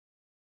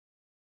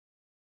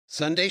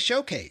Sunday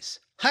Showcase,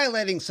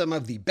 highlighting some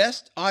of the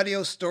best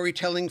audio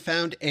storytelling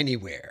found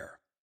anywhere.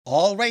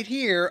 All right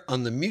here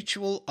on the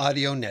Mutual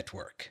Audio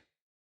Network.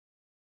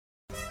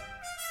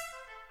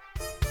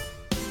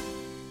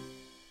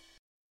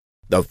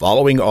 The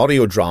following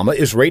audio drama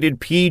is rated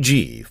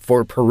PG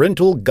for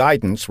parental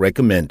guidance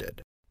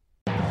recommended.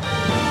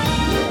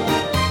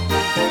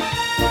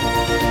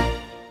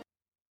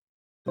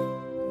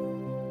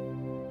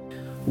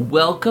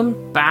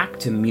 Welcome back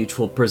to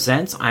Mutual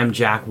Presents. I'm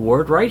Jack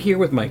Ward, right here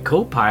with my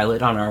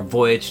co-pilot on our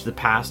voyage to the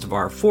past of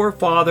our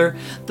forefather,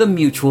 the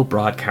Mutual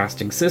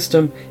Broadcasting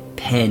System,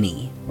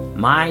 Penny,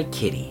 my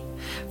kitty.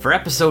 For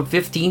episode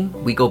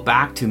 15, we go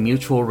back to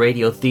Mutual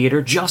Radio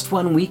Theater just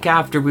 1 week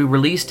after we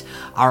released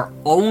our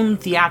own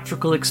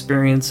theatrical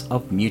experience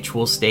of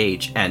Mutual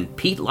Stage and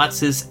Pete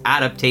Lutz's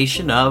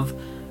adaptation of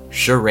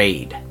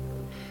Charade.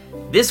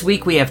 This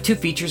week we have two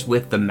features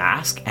with The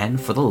Mask and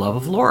For the Love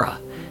of Laura.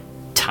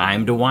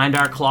 Time to wind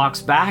our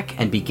clocks back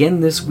and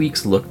begin this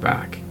week's look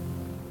back.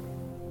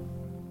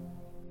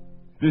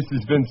 This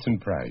is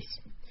Vincent Price.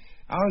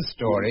 Our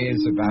story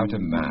is about a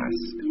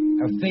mask,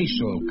 a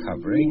facial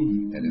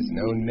covering that has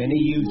known many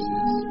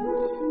uses,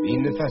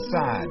 being the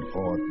facade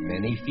for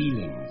many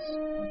feelings.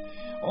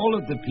 All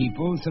of the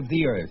peoples of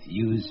the earth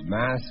use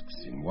masks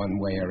in one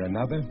way or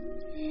another.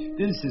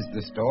 This is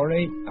the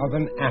story of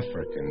an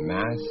African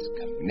mask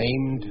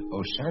named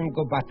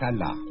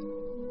Oshango-Batala.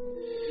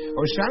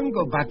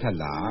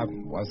 Oshango-Batala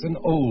was an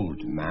old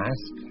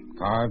mask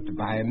carved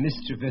by a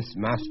mischievous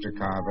master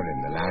carver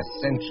in the last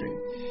century,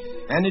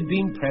 and had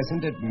been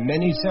present at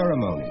many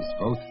ceremonies,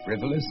 both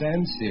frivolous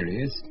and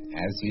serious,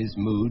 as his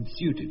mood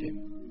suited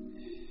him.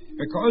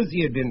 Because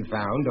he had been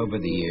found over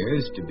the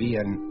years to be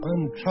an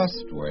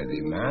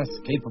untrustworthy mask,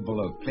 capable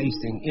of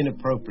placing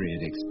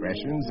inappropriate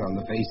expressions on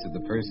the face of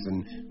the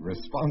person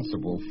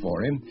responsible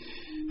for him,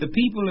 the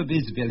people of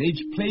his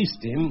village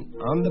placed him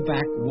on the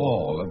back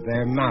wall of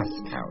their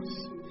mask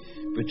house,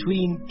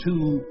 between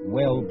two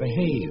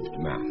well-behaved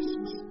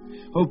masks,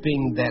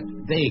 hoping that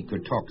they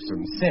could talk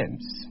some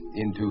sense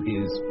into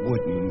his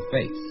wooden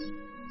face.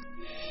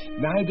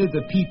 Neither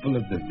the people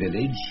of the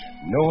village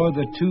nor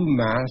the two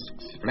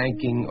masks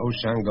flanking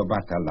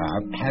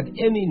Oshango-Batala had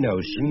any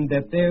notion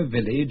that their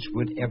village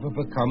would ever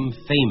become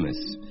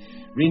famous,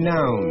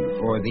 renowned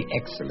for the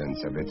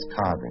excellence of its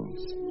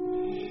carvings.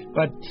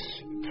 But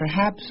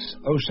perhaps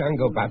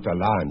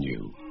Oshango-Batala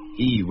knew,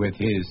 he with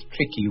his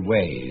tricky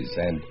ways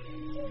and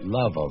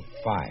love of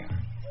fire.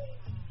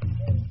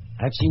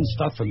 I've seen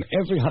stuff from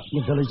every hut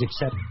in the village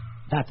except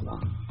that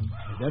one.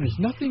 There is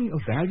nothing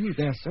of value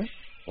there, sir.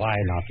 Why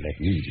not let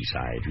me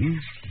decide,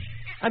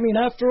 I mean,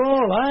 after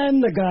all, I'm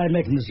the guy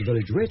making this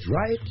village rich,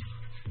 right?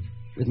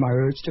 With my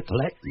urge to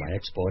collect, my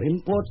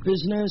export-import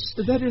business.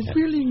 There is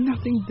really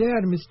nothing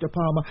there, Mr.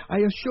 Palmer, I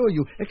assure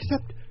you,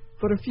 except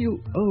for a few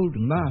old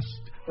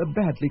masks,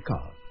 badly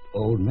carved.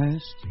 Old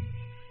masks?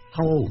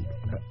 How old?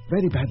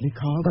 Very badly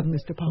carved,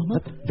 Mr.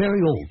 Palmer.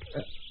 Very old.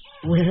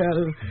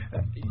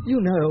 You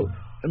know,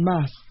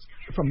 masks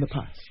from the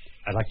past.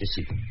 I'd like to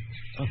see them.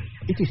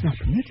 It is not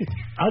permitted.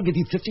 I'll give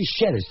you 50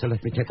 shares to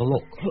let me take a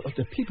look.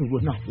 The people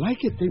would not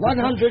like it.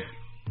 100.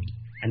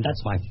 And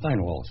that's my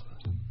final offer.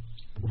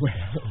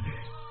 Well,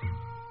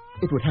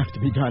 it would have to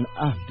be done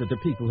after the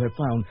people have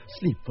found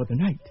sleep for the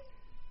night.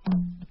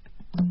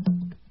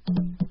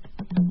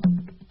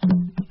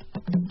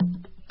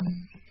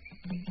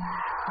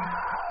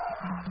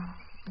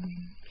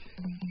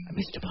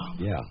 Mr.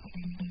 Palmer. Yeah?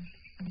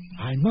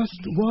 I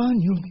must warn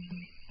you,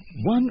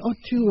 one or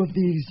two of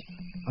these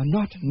are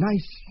not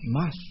nice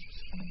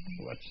masks.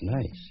 What's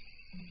nice?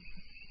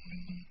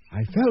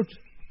 I felt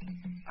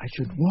I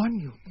should warn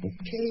you.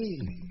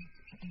 Okay.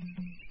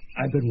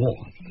 I've been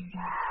warned.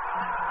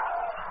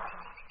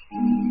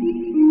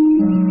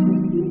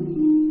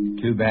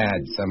 Too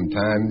bad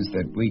sometimes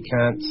that we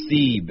can't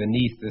see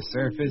beneath the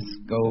surface,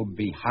 go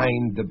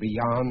behind the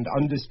beyond,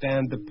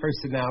 understand the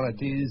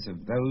personalities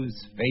of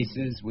those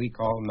faces we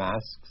call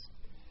masks.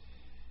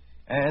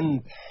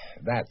 And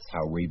that's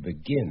how we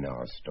begin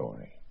our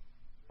story.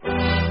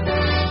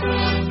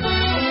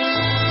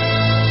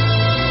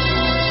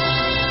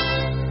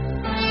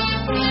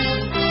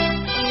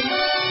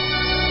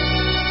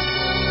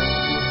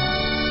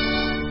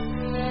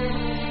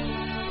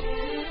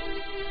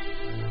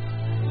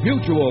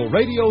 Mutual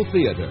Radio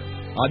Theater,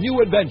 a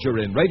new adventure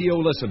in radio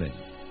listening.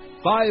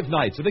 5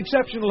 nights of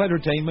exceptional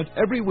entertainment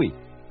every week,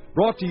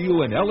 brought to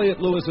you in Elliott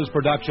Lewis's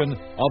production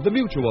of the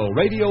Mutual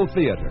Radio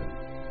Theater.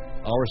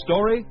 Our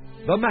story,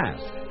 The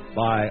Mask,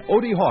 by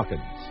Odie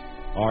Hawkins.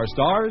 Our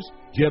stars,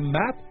 Jim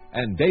Mapp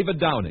and David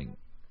Downing.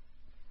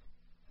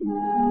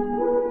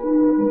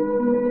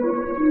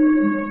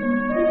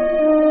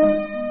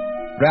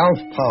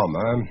 Ralph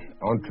Palmer,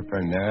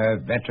 entrepreneur,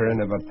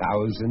 veteran of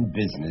 1,000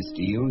 business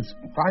deals,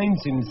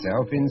 finds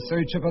himself in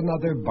search of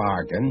another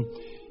bargain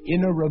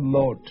in a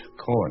remote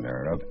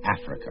corner of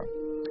Africa.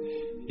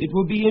 It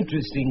will be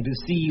interesting to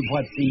see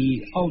what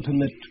the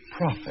ultimate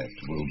profit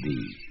will be.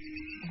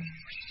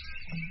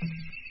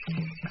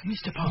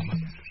 Mr. Palmer,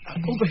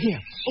 over here.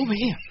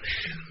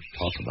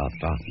 talk about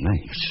dark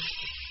nights.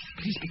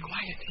 Please be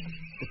quiet.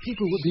 The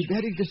people would be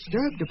very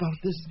disturbed about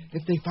this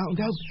if they found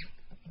out.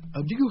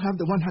 Do you have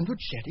the 100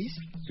 shetties?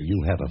 Do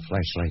you have a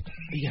flashlight?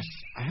 Yes,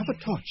 I have a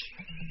torch.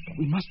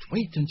 We must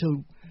wait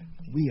until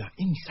we are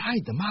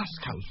inside the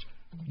mask house.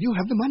 You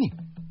have the money.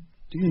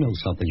 Do you know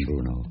something,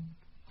 Bruno?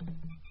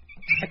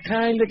 I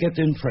kind of get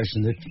the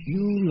impression that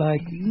you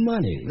like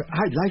money.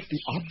 I like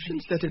the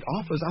options that it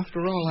offers.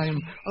 After all, I am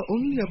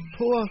only a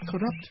poor,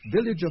 corrupt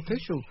village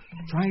official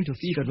trying to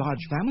feed a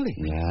large family.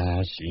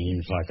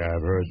 Seems like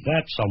I've heard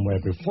that somewhere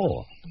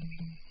before.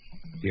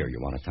 Here, you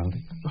want to count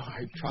it? Oh,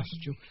 I trust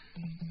you.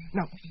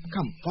 Now,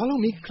 come, follow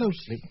me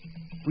closely.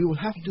 We will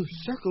have to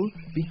circle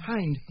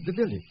behind the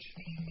village.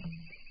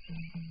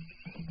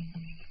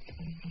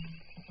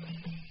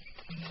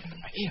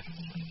 Here,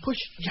 push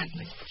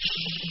gently.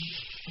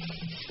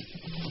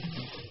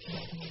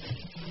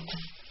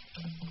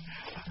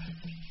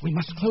 We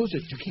must close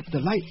it to keep the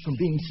light from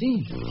being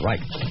seen.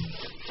 Right.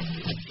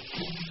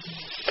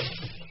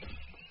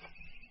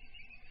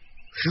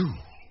 Phew.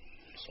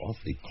 It's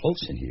awfully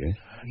close in here.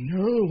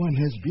 No one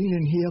has been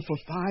in here for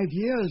 5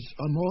 years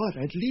or more,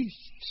 at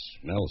least.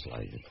 Smells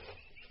like it.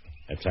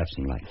 Let's have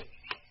some light.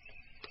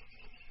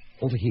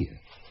 Over here.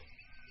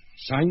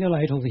 Shine your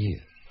light over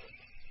here.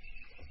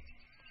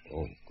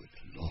 Oh, good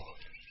Lord.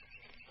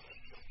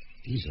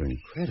 These are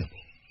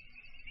incredible.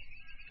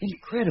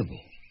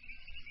 Incredible.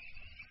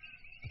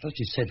 I thought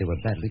you said they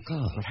were badly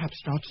carved.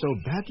 Perhaps not so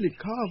badly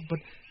carved, but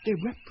they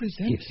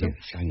represent... Here,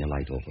 shine your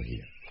light over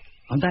here.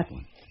 On that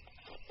one.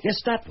 Yes,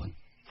 that one.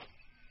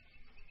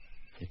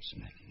 It's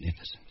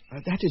magnificent.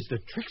 That is the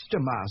trickster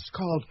mask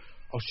called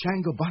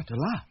Oshango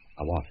Batala.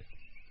 I want it.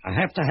 I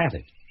have to have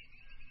it.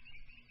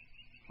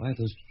 Why are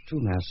those two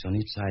masks on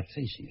each side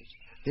facing us?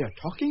 They are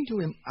talking to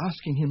him,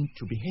 asking him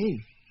to behave.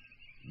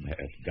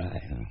 Mad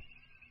guy, huh?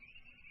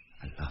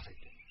 I love it.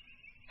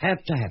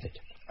 Have to have it.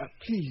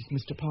 Please,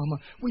 Mr. Palmer,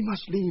 we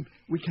must leave.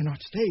 We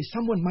cannot stay.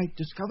 Someone might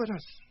discover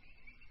us.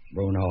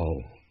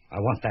 Bruno, I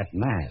want that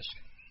mask.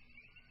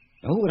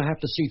 Now, who would I have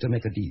to see to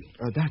make a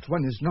deal? That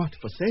one is not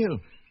for sale.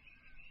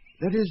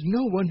 There is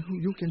no one who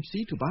you can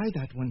see to buy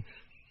that one,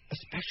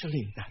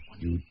 especially that one.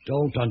 You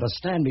don't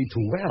understand me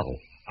too well.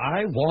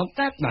 I want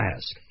that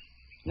mask,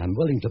 and I'm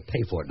willing to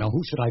pay for it. Now,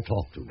 who should I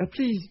talk to?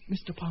 Please,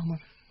 Mr. Palmer,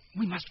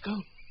 we must go.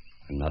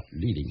 I'm not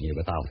leaving here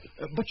without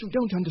it. But you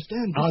don't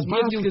understand. I'll This give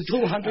mask you is...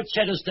 200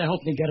 cheddars to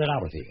help me get it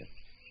out of here.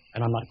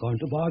 And I'm not going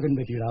to bargain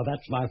with you now.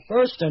 That's my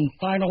first and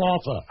final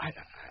offer.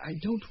 I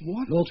don't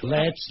want Look, to...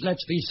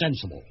 let's be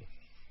sensible.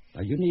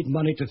 Now, you need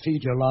money to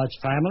feed your large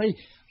family.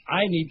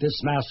 I need this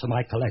mask for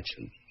my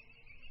collection.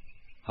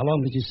 How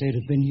long did you say it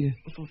had been here?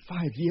 For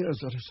 5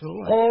 years or so.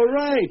 All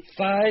right,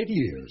 5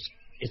 years.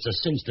 It's a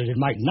cinch that it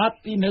might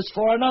not be missed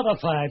for another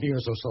 5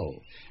 years or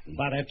so. And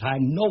by that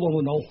time, no one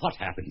will know what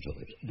happened to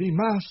it. The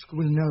mask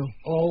will know.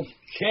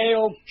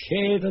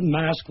 Okay, the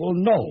mask will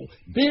know.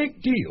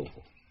 Big deal.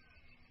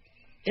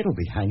 It'll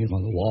be hanging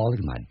on the wall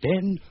in my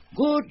den.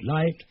 Good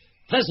light,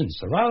 pleasant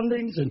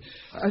surroundings, and...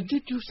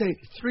 did you say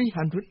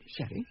 300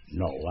 shetty?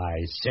 No,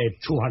 I said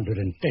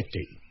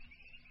 250.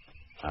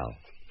 Now,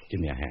 give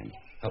me a hand.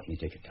 Help me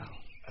take it down.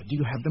 Do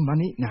you have the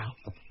money now?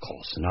 Of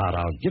course not.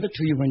 I'll give it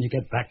to you when you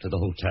get back to the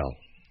hotel.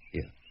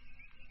 Here,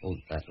 hold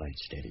that light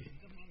steady.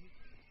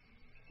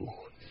 Ooh,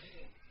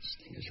 this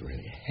thing is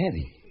really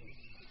heavy.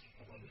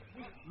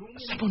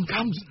 Someone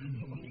comes.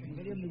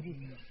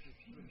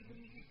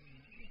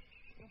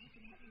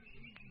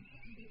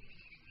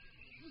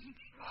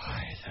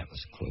 That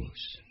was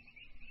close.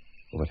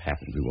 What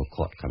happened? We were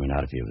caught coming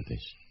out of here with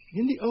this.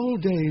 In the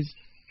old days,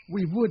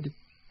 we would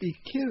be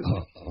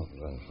killed.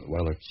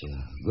 Well, it's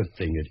a good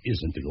thing it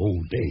isn't the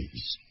old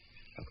days.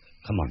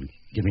 Come on,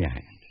 give me a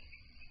hand.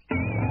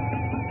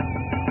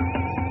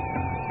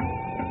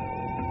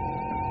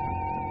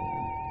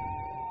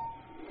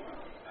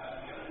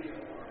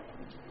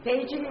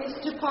 Paging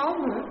Mr.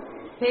 Palmer.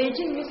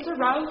 Paging Mr.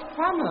 Ralph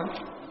Palmer.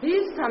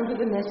 Please come to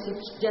the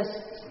message desk,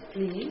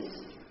 please.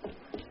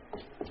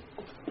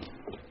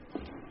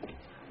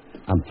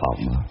 I'm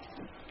Palmer.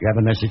 Do you have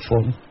a message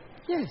for me?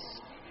 Yes.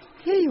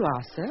 Here you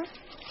are, sir.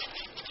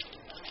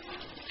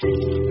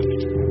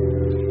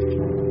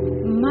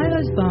 My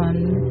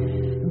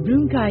husband,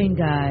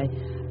 Brunkaingai,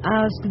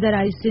 asked that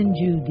I send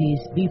you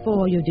this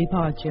before your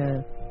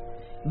departure.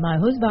 My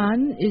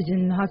husband is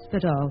in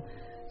hospital,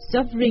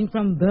 suffering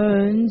from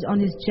burns on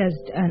his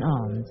chest and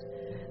arms.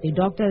 The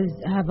doctors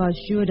have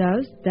assured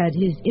us that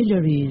his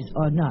injuries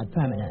are not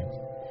permanent.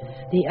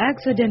 The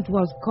accident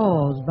was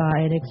caused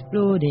by an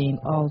exploding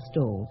oil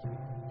stove.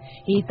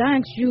 He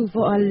thanks you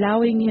for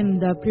allowing him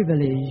the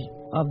privilege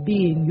of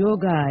being your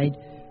guide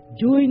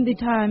during the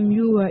time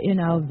you were in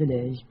our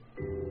village.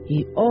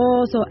 He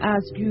also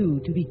asks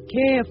you to be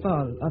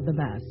careful of the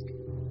mask.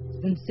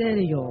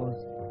 Sincerely yours,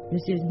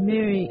 Mrs.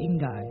 Mary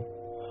Ingai.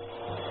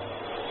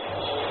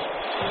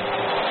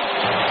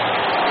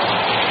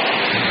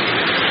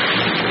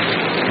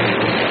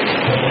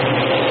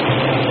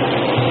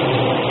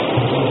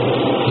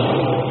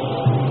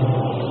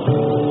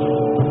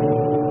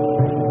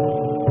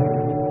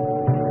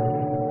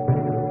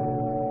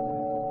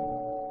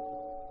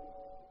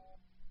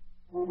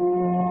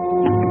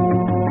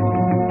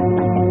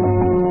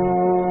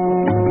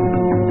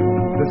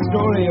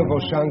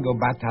 Shango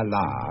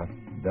Batala,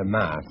 the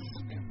mask,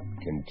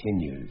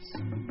 continues.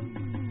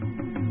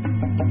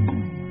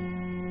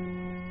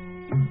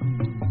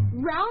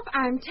 Ralph,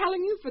 I'm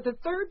telling you for the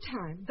third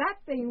time, that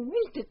thing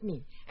winked at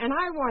me, and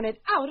I want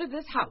it out of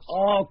this house.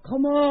 Oh,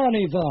 come on,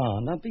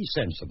 Yvonne. Now be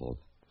sensible.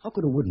 How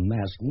could a wooden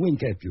mask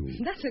wink at you?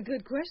 That's a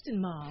good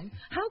question, Mom.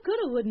 How could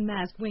a wooden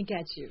mask wink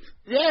at you?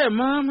 Yeah,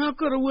 Mom, how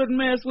could a wooden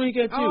mask wink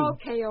at you?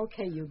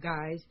 Okay, you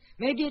guys.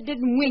 Maybe it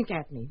didn't wink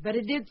at me, but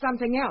it did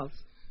something else.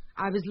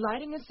 I was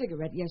lighting a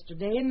cigarette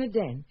yesterday in the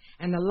den,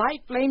 and the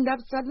light flamed up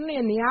suddenly,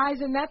 and the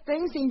eyes in that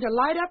thing seemed to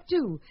light up,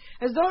 too,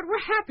 as though it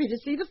were happy to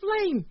see the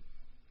flame.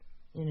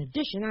 In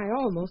addition, I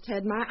almost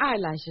had my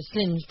eyelashes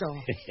singed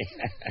off.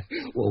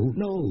 Well, who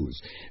knows?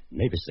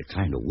 Maybe it's the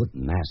kind of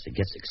wooden mask that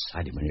gets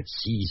excited when it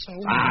sees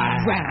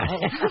fire.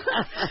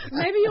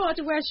 Maybe you ought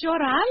to wear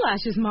shorter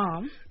eyelashes,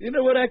 Mom. You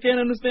know what I can't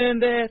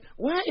understand, Dad?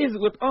 Why is it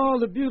with all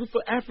the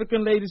beautiful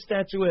African lady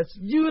statuettes,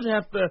 you'd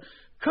have to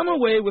come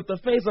away with the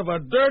face of a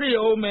dirty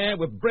old man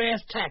with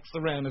brass tacks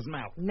around his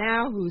mouth?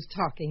 Now who's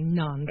talking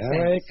nonsense?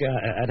 Eric,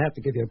 I'd have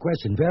to give you a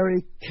question.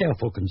 Very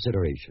careful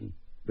consideration.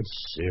 But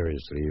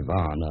seriously,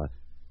 Yvonne,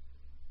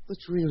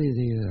 what's really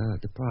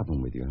the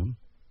problem with you, huh?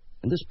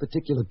 And this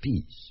particular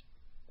piece?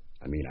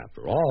 I mean,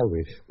 after all,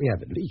 we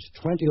have at least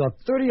 20 or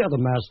 30 other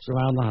masks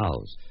around the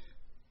house.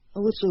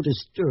 Oh, what's so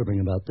disturbing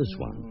about this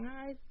one?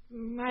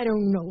 I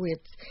don't know.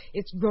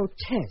 It's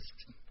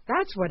grotesque.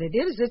 That's what it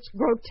is. It's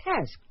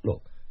grotesque.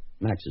 Look,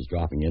 Max is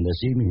dropping in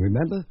this evening,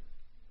 remember?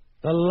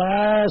 The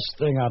last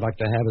thing I'd like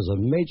to have is a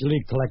Major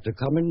League collector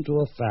come into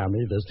a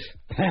family that's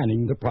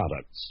panning the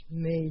products.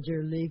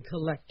 Major League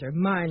collector,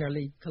 minor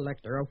league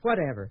collector, or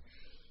whatever.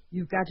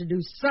 You've got to do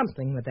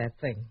something with that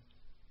thing.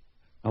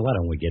 Now, why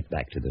don't we get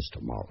back to this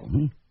tomorrow,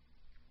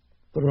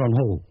 Put it on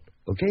hold,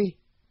 okay?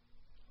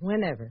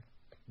 Whenever.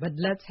 But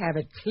let's have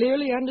it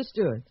clearly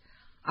understood.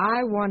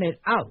 I want it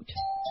out.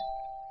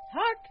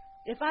 Hark!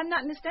 If I'm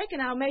not mistaken,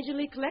 our Major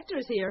League collector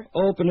is here.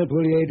 Open it,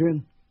 will you,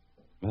 Adrian?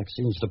 Max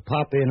seems to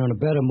pop in a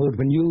better mood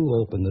when you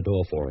open the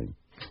door for him.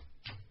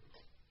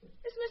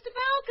 It's Mr.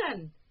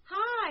 Falcon.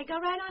 Hi, go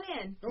right on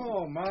in.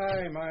 Oh,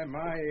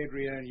 my,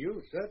 Adrian,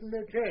 you certainly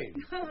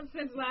changed.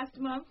 Since last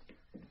month.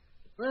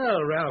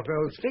 Well, Ralph,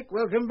 old stick,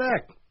 welcome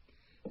back.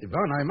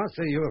 Yvonne, I must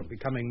say you're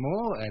becoming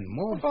more and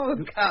more... Oh,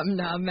 come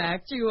now,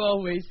 Max, you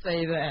always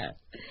say that.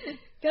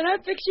 Can I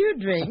fix you a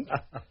drink?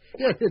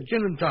 Yes,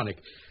 gin and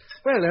tonic.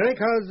 Well, Eric,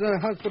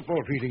 how's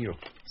football treating you?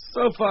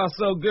 So far,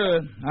 so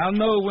good. I'll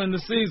know when the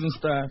season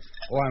starts.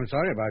 Oh, I'm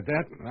sorry about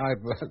that.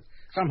 I've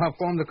somehow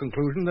formed the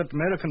conclusion that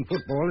American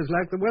football is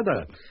like the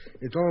weather.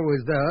 It's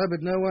always there,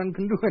 but no one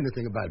can do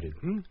anything about it.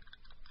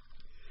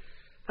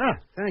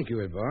 Thank you,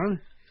 Yvonne.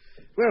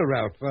 Well,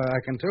 Ralph, I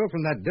can tell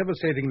from that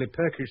devastatingly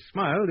Turkish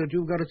smile that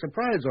you've got a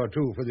surprise or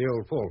two for the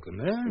old Falcon,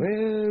 eh?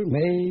 Well,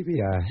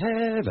 maybe I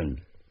have, and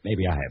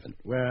maybe I haven't.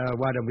 Well,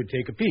 why don't we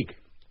take a peek?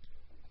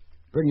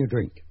 Bring your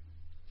drink.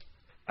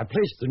 I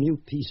placed the new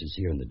pieces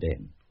here in the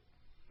den.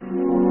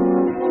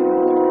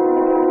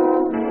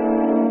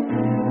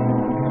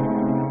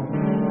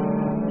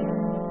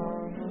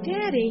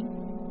 Daddy,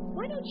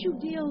 why don't you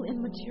deal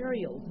in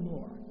materials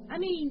more? I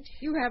mean...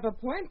 You have a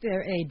point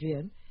there,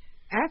 Adrian.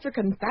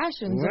 African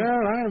fashions...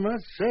 Well, I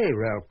must say,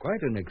 Ralph,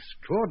 quite an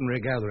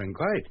extraordinary gathering,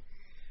 quite.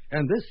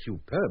 And this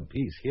superb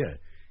piece here,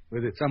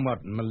 with its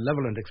somewhat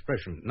malevolent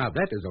expression, now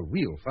that is a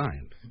real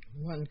find.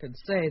 One could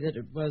say that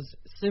it was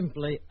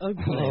simply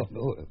ugly.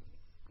 Oh,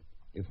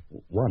 if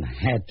one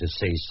had to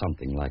say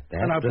something like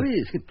that... Now,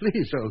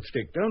 please, old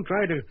stick, don't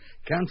try to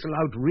cancel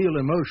out real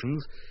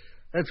emotions.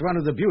 That's one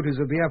of the beauties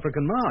of the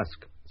African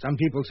mask. Some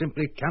people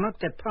simply cannot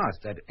get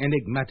past that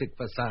enigmatic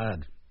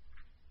facade.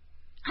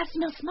 I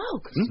smell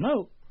smoke.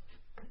 Smoke?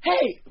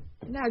 Hey!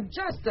 Now,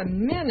 just a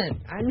minute.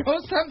 I know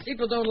some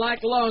people don't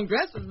like long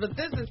dresses, but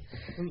this is...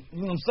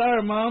 I'm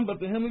sorry, Mom, but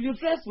the hem of your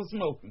dress was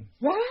smoking.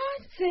 What?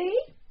 See?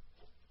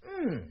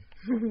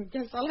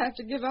 Guess I'll have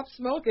to give up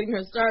smoking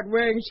or start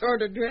wearing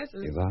shorter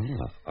dresses.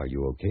 Ivana, are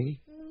you okay?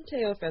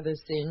 Tail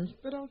feathers singed,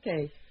 but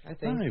okay, I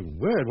think. My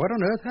word, what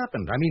on earth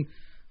happened? I mean,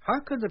 how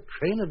could the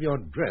train of your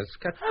dress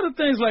cut... How do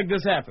things like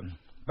this happen?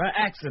 By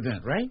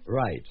accident, right?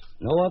 Right.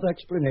 No other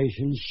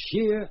explanation.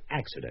 Sheer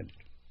accident.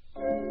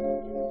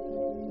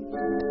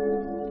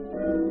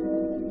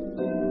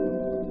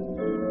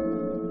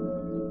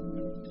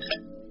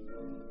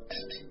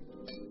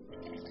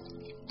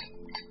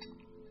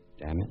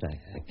 Damn it,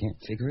 I can't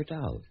figure it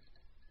out.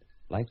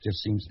 Life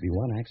just seems to be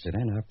one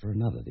accident after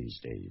another these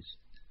days.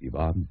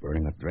 Yvonne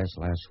burning a dress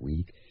last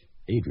week,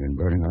 Adrian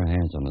burning her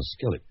hands on a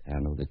skillet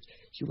handle that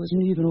she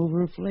wasn't even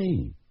over a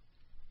flame.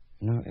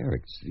 And now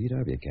Eric's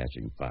VW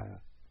catching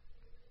fire.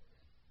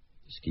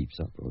 This keeps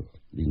up, we'll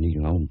be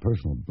needing our own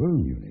personal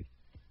burn unit.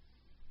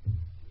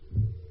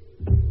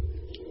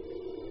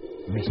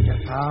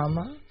 Mr.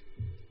 Palmer?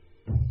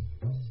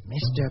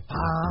 Mr.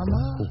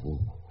 Palmer?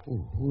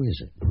 Who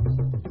is it?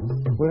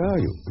 Where are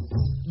you?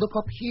 Look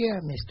up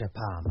here, Mr.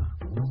 Palmer.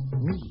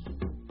 Me,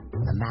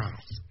 the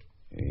mask.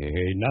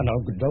 Hey,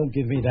 no, don't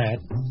give me that.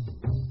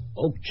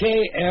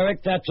 Okay,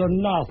 Eric, that's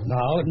enough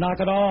now. Knock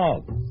it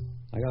off.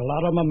 I got a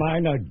lot on my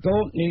mind. I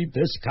don't need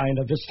this kind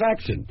of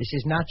distraction. This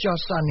is not your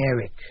son,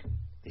 Eric.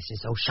 This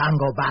is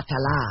Oshango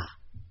Batala,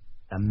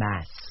 the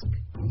mask.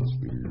 I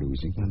must be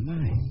losing my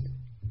mind.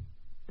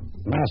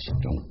 Mask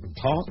don't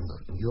talk.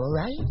 You're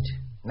right.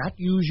 Not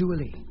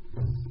usually.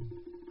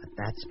 But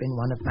that's been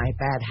one of my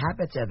bad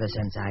habits ever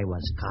since I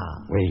was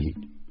carved. Wait.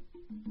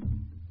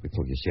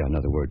 Before you say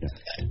another word,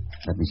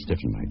 let me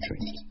stiffen my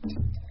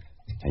drink.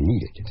 I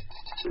need it.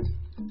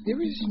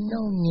 There is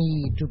no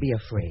need to be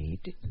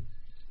afraid.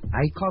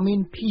 I come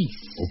in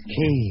peace.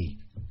 Okay.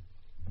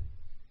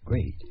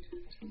 Great.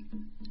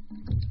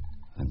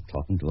 I'm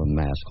talking to a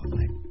mask on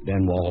my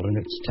den wall, and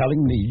it's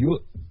telling me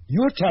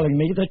you're telling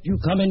me that you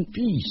come in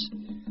peace.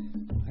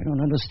 I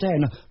don't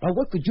understand. Now,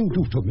 what could you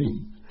do to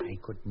me? I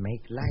could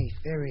make life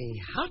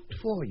very hot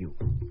for you.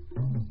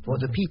 For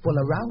the people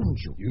around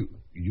you.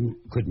 You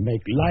could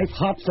make life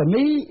hot for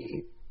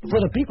me? For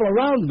the people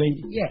around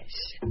me? Yes.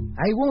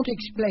 I won't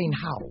explain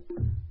how,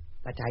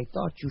 but I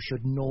thought you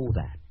should know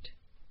that.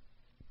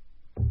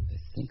 I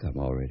think I'm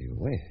already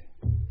aware.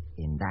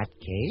 In that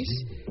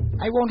case,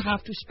 I won't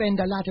have to spend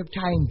a lot of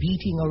time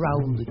beating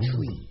around the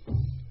tree.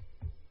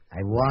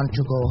 I want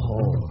to go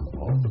home.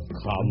 Oh,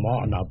 come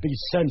on now, be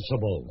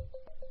sensible.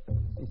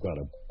 You've got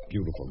a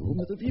beautiful room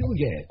with a view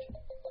yet.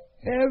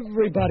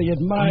 Everybody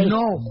admires...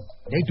 No,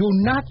 they do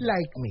not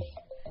like me.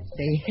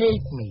 They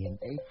hate me, and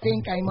they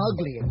think I'm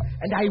ugly,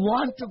 and I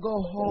want to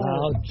go home.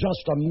 Now,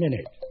 just a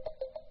minute.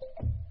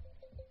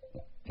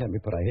 Can't we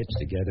put our heads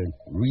together and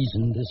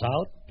reason this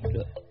out?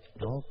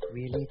 Don't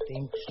really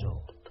think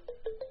so.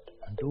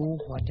 Do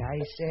what I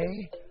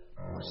say,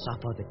 or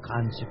suffer the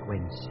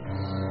consequences.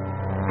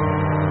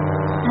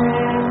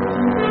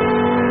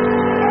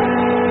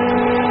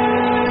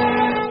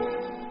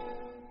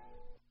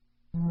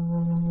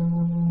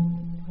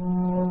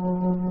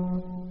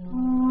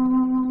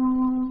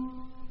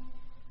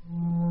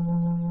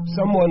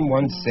 Someone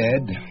once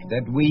said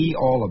that we,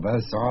 all of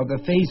us, are the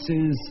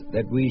faces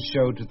that we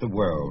show to the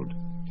world.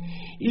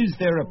 Is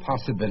there a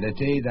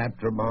possibility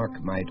that remark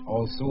might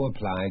also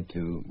apply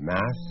to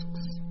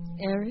masks?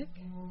 Eric,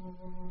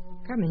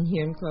 come in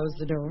here and close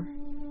the door.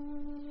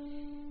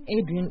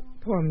 Adrian,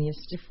 pour me a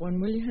stiff one,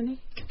 will you,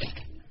 honey?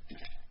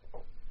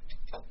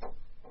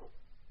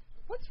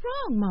 What's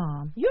wrong,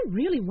 Mom? You're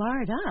really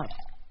wired up.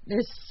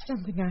 There's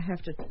something I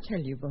have to tell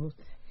you both.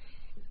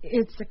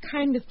 It's the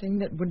kind of thing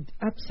that would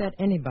upset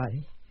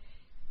anybody.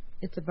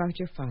 It's about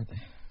your father.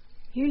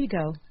 Here you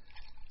go.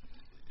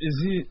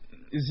 Is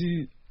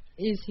he...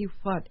 Is he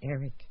what,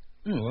 Eric?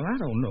 Well, I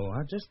don't know.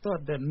 I just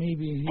thought that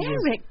maybe he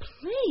Eric,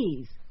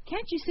 please.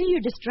 Can't you see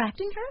you're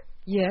distracting her?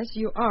 Yes,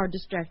 you are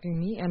distracting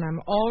me, and I'm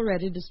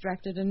already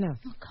distracted enough.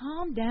 Oh,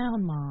 calm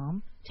down,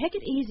 Mom. Take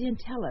it easy and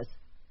tell us.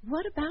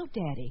 What about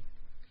Daddy?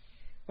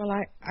 Well,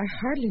 I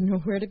hardly know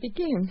where to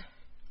begin.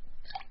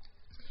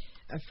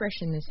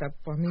 Freshen this up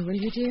for me, will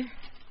you, dear?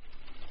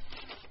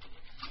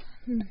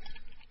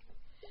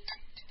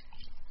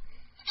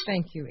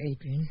 Thank you,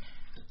 Adrian.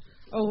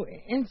 Oh,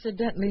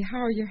 incidentally, how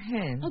are your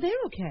hands? Oh, they're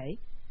okay.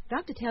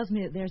 Doctor tells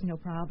me that there's no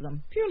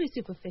problem. Purely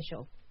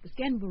superficial. The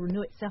skin will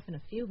renew itself in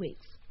a few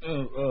weeks.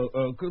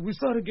 Could we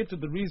sort of get to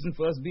the reason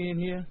for us being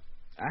here?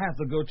 I have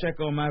to go check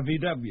on my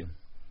VW.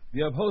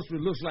 The upholstery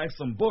looks like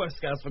some Boy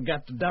Scouts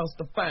forgot to douse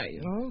the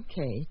fire.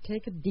 Okay,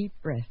 take a deep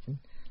breath and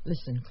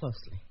listen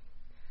closely.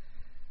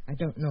 I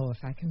don't know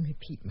if I can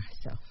repeat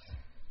myself.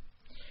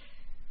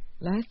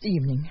 Last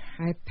evening,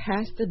 I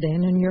passed the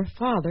den and your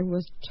father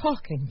was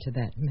talking to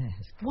that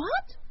mask.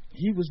 What?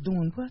 He was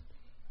doing what?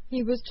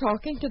 He was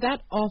talking to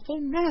that awful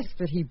mask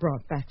that he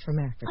brought back from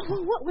Africa.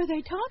 Oh, what were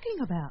they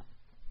talking about?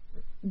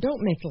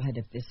 Don't make light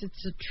of this.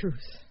 It's the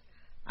truth.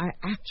 I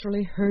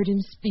actually heard him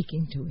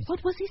speaking to it.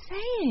 What was he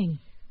saying?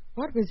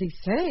 What was he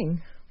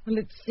saying? Well,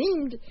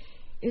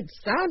 it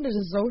sounded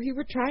as though he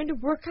were trying to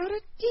work out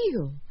a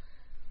deal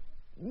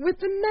with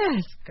the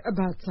mask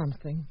about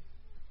something.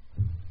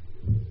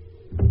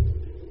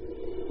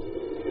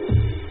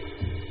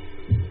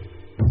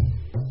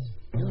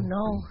 You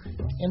know,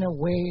 in a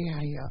way,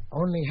 I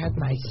only had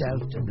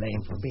myself to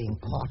blame for being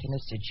caught in a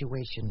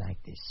situation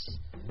like this.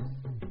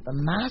 The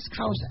Mask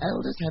House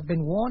elders have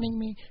been warning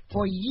me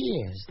for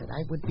years that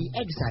I would be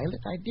exiled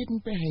if I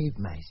didn't behave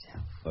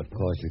myself. What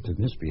caused you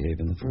to misbehave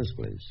in the first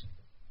place?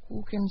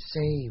 Who can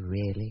say,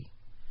 really?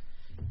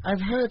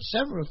 I've heard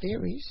several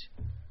theories.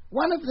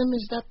 One of them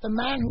is that the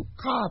man who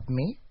carved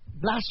me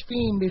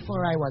blasphemed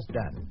before I was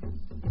done.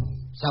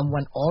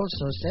 Someone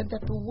also said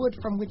that the wood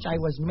from which I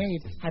was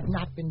made had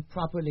not been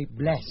properly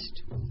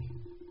blessed.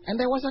 And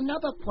there was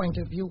another point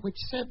of view which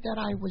said that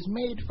I was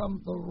made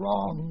from the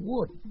wrong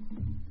wood.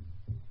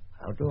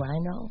 How do I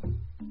know?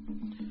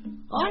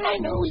 All I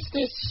know is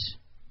this.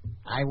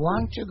 I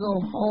want to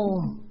go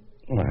home.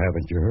 Well,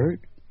 haven't you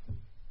heard?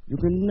 You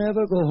can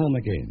never go home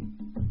again.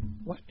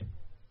 What?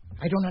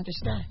 I don't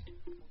understand.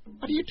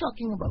 What are you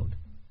talking about?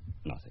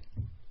 Nothing.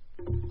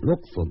 Look,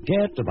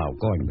 forget about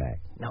going back.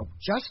 Now,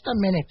 just a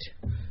minute.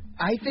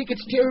 I think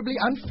it's terribly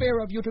unfair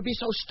of you to be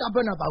so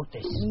stubborn about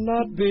this.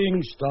 Not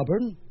being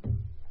stubborn.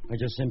 I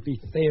just simply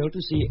fail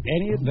to see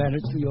any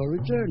advantage to your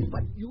return.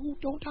 But you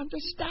don't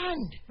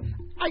understand.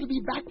 I'll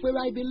be back where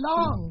I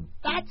belong.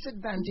 That's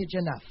advantage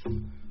enough.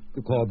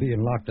 You call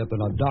being locked up in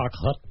a dark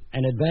hut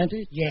an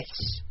advantage? Yes.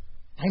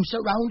 I'm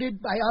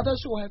surrounded by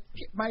others who have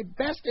my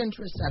best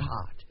interests at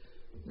heart.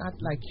 Not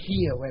like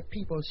here, where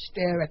people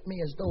stare at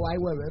me as though I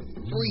were a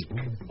freak.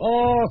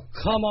 Oh,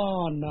 come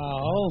on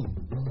now.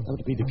 That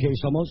would be the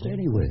case almost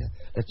anywhere.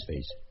 Let's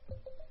face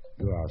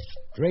it. You are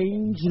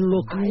strange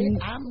looking.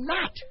 I am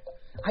not.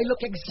 I look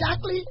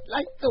exactly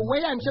like the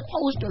way I'm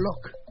supposed to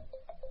look.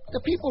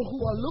 The people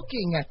who are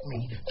looking at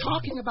me,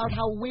 talking about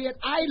how weird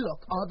I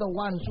look, are the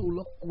ones who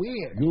look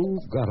weird.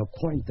 You've got a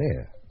point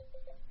there.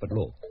 But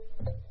look,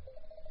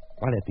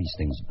 why let these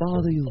things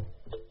bother you?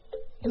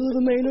 You're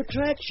the main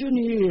attraction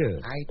here.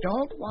 I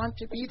don't want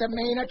to be the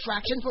main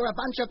attraction for a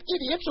bunch of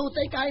idiots who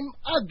think I'm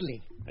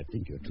ugly. I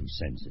think you're too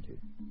sensitive.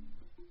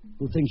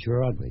 Who thinks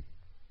you're ugly?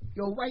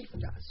 Your wife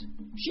does.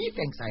 She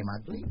thinks I'm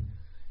ugly.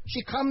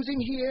 She comes in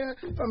here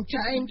from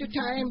time to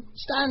time,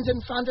 stands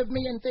in front of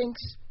me and thinks,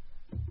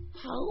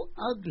 how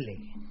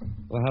ugly.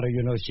 Well, how do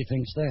you know she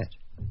thinks that?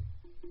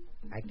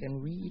 I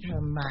can read her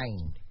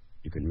mind.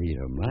 You can read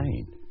her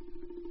mind?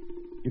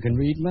 You can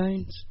read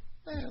minds?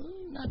 Well,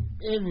 not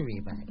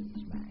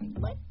everybody's mind,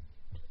 but...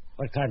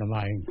 What kind of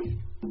mind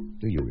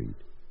do you read?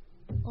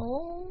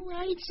 Oh,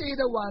 I'd say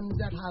the ones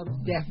that have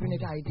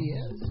definite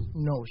ideas,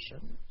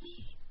 notions.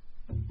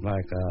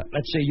 Like,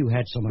 let's say you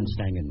had someone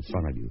standing in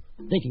front of you,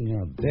 thinking in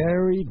a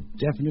very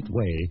definite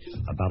way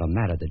about a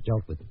matter that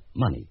dealt with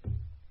money.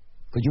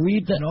 Could you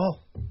read that?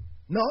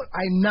 No,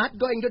 I'm not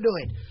going to do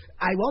it.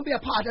 I won't be a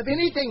part of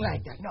anything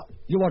like that, no.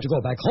 You want to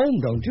go back home,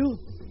 don't you?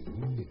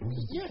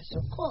 Yes,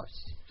 of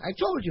course. I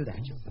told you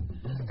that.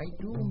 I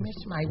do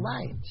miss my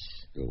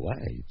wives. Your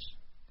wives?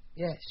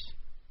 Yes.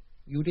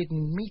 You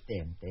didn't meet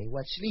them. They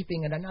were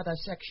sleeping in another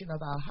section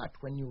of our hut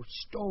when you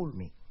stole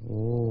me.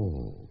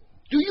 Oh.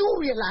 Do you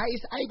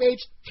realize I've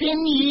aged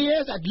 10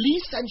 years at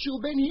least since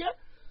you've been here?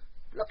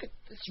 Look at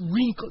this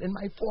wrinkle in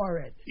my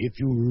forehead. If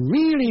you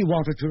really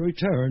wanted to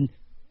return,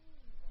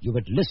 you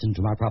would listen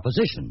to my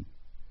proposition.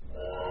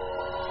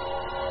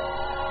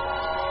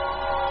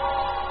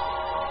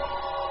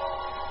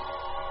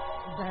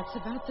 That's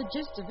about the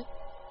gist of it.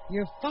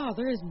 Your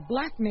father is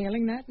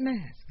blackmailing that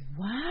mask.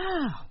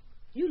 Wow.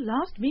 You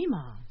lost me,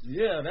 Mom.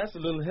 Yeah, that's a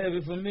little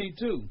heavy for me,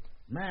 too.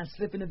 Mind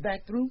slipping it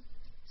back through?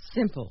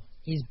 Simple.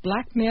 He's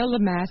blackmailed the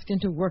mask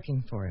into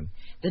working for him.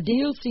 The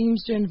deal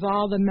seems to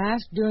involve the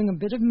mask doing a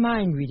bit of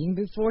mind reading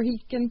before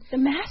he can... The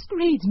mask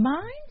reads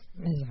minds?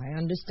 As I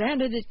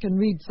understand it, it can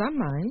read some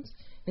minds.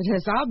 It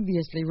has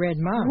obviously read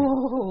mine.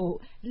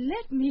 Whoa.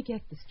 Let me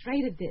get the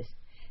straight of this.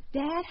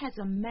 Dad has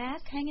a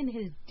mask hanging in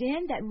his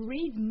den that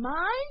reads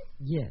minds?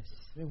 Yes.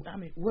 I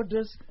mean, what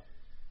does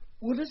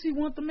he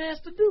want the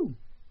mask to do?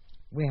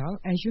 Well,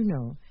 as you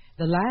know,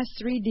 the last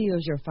 3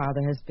 deals your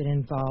father has been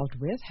involved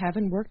with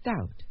haven't worked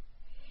out.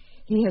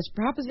 He has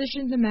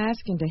propositioned the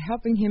mask into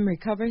helping him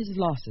recover his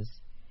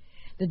losses.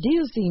 The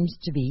deal seems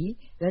to be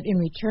that in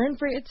return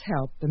for its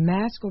help, the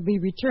mask will be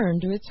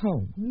returned to its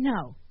home.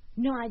 No,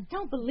 I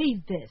don't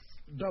believe this.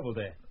 Double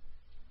that.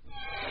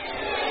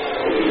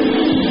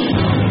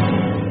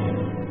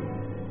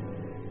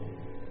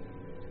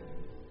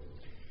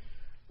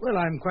 Well,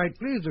 I'm quite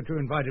pleased that you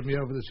invited me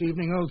over this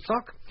evening, old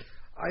sock.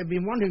 I've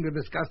been wanting to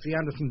discuss the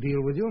Anderson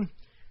deal with you.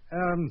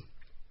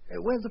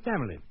 Where's the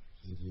family?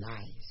 He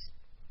lies.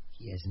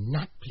 He is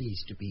not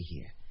pleased to be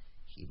here.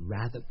 He'd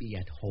rather be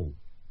at home.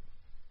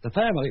 The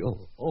family?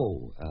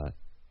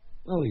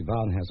 Well,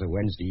 Yvonne has a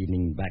Wednesday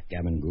evening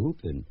backgammon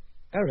group, and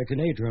Eric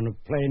and Adrian are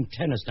playing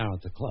tennis down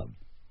at the club.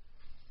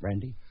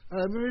 Randy?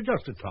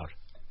 Just a trot.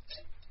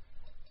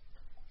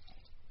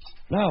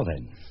 Now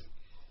then,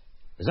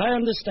 as I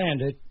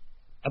understand it,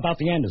 about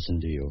the Anderson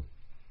deal,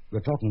 we're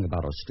talking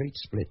about a straight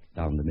split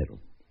down the middle.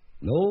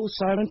 No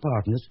silent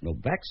partners, no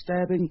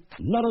backstabbing,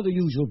 none of the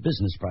usual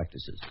business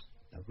practices.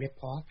 The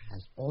rip-off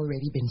has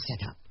already been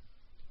set up.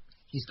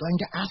 He's going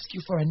to ask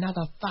you for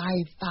another 5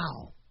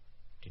 thou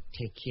to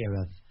take care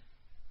of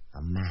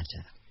a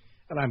matter.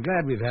 Well, I'm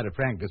glad we've had a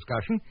frank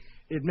discussion.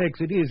 It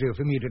makes it easier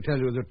for me to tell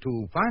you that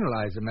to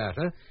finalize the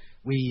matter,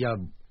 we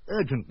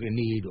urgently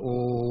need,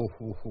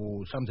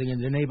 something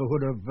in the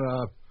neighborhood of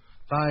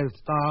 5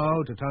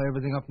 thou to tie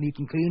everything up neat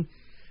and clean.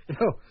 You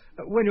know,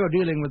 when you're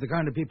dealing with the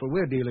kind of people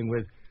we're dealing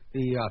with,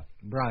 the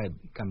bribe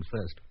comes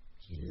first.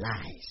 He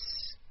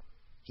lies.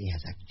 He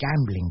has a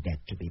gambling debt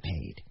to be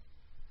paid.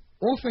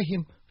 Offer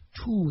him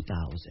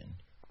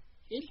 2,000.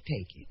 He'll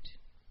take it.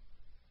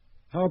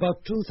 How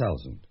about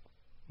 2,000?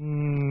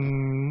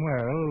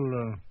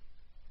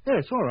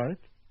 Yes, all right.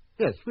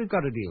 Yes, we've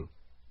got a deal.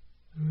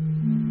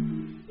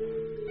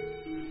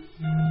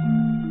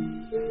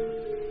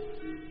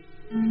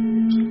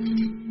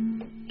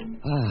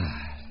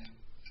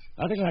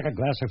 Nothing like a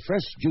glass of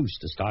fresh juice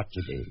to start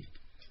today.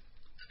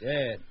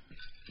 Dad,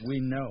 we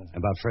know.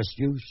 About fresh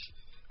juice?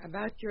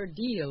 About your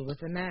deal with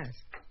the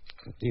mask.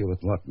 Deal with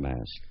what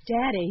mask?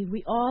 Daddy,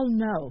 we all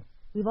know.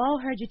 We've all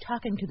heard you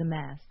talking to the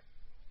mask.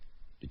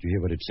 Did you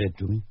hear what it said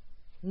to me?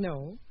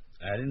 No.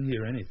 I didn't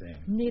hear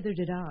anything. Neither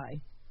did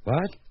I. What?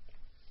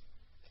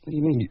 What do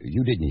you mean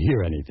you didn't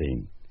hear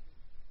anything?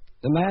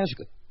 The mask...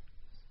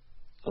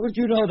 How would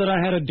you know that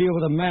I had a deal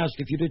with a mask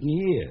if you didn't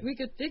hear? We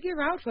could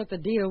figure out what the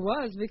deal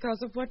was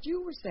because of what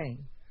you were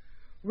saying.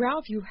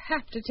 Ralph, you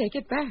have to take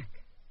it back.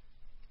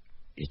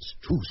 It's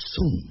too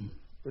soon.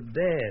 But,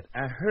 Dad,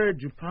 I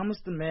heard you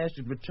promised the mask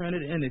you'd return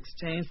it in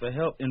exchange for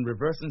help in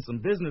reversing some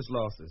business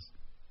losses.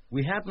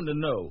 We happen to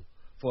know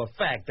for a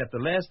fact that the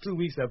last 2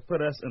 weeks have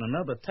put us in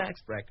another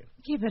tax bracket.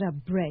 Give it a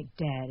break,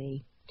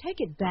 Daddy. Take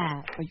it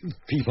back. Are you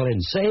people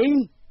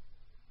insane?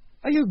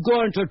 Are you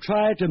going to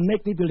try to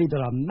make me believe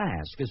that a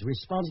mask is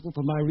responsible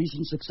for my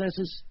recent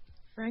successes?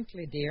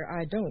 Frankly, dear,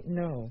 I don't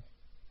know.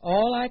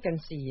 All I can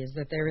see is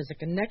that there is a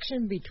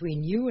connection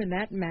between you and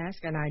that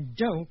mask, and I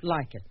don't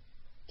like it.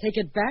 Take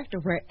it back to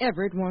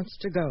wherever it wants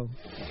to go.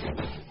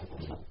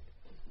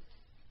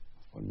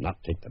 I'll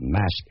not take the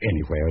mask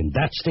anywhere, and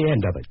that's the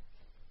end of it.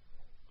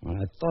 Well,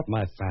 I thought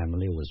my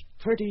family was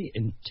a pretty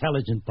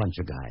intelligent bunch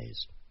of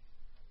guys.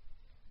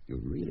 You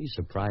really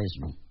surprised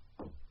me.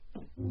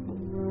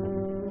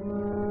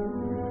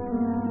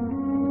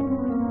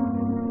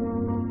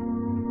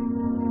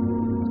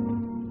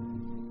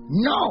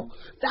 No,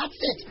 that's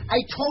it.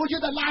 I told you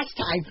the last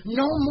time.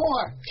 No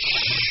more.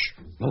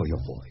 Shh. Lower your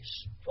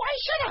voice. Why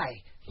should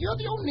I? You're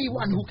the only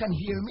one who can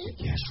hear me.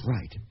 Yes,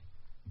 right.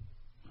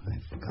 I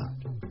forgot.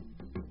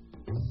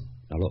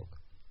 Now, look.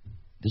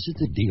 This is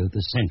the deal of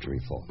the century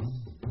for me.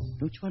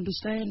 Don't you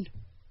understand?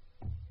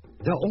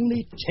 There are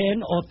only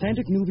 10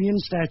 authentic Nubian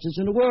statues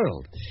in the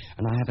world,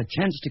 and I have a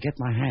chance to get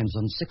my hands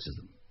on 6 of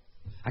them.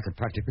 I could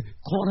practically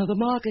corner the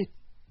market.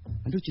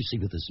 And don't you see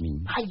what this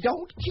means? I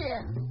don't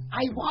care.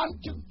 I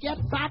want to get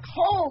back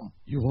home.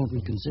 You won't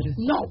reconsider?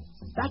 No,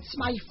 that's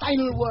my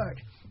final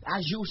word.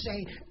 As you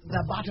say,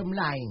 the bottom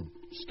line.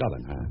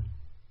 Stubborn, huh?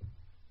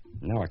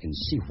 Now I can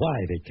see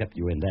why they kept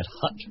you in that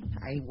hut.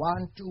 I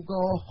want to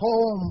go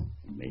home.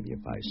 Maybe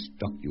if I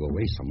stuck you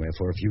away somewhere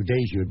for a few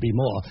days, you'd be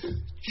more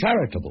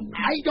charitable.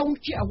 I don't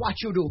care what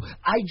you do.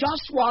 I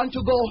just want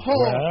to go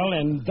home. Well,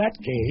 in that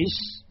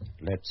case,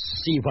 let's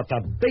see what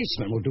the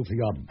basement will do for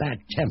your bad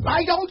temper.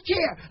 I don't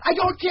care. I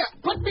don't care.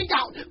 Put me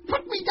down.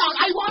 Put me down.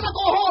 I want to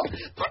go home.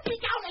 Put me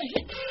down.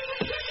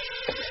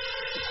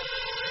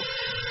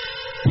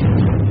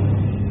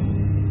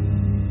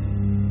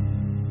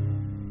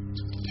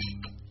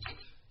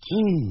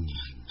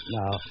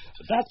 Now,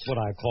 that's what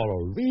I call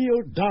a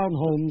real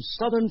down-home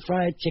southern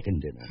fried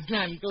chicken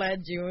dinner. I'm glad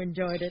you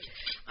enjoyed it.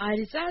 I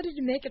decided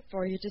to make it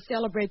for you to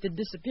celebrate the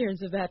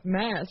disappearance of that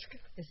mask.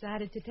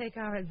 Decided to take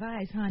our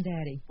advice, huh,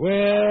 Daddy?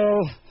 Well,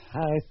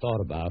 I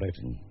thought about it,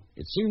 and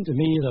it seemed to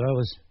me that I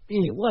was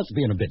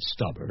being a bit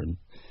stubborn.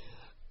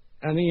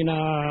 I mean,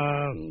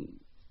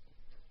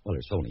 well,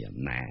 it's only a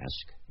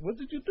mask. What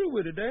did you do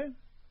with it, Dad?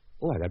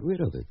 Oh, I got rid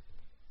of it.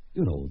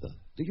 You know, the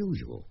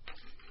usual.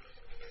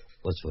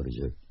 What's for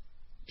dessert?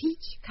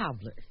 Peach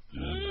cobbler.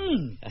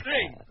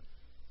 Great.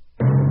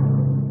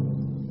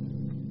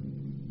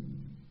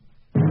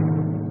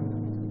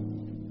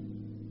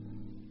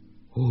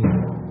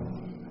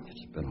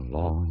 It's been a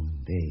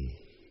long day.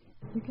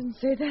 You can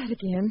say that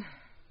again.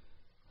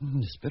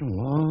 It's been a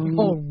long...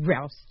 Oh,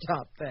 Ralph,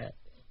 stop that.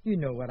 You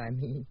know what I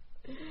mean.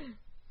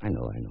 I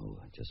know.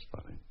 Just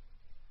fine.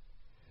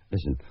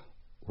 Listen,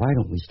 why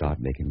don't we start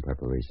making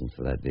preparations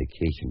for that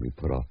vacation we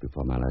put off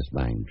before my last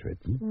mine trip?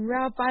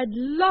 Ralph, I'd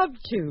love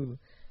to.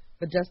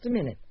 But just a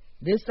minute.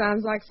 This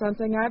sounds like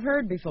something I've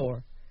heard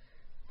before.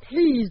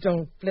 Please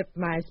don't flip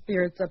my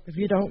spirits up if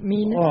you don't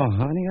mean it. Oh,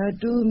 honey, I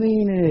do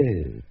mean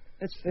it.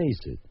 Let's face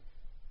it.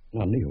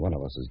 Now, neither one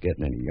of us is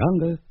getting any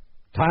younger.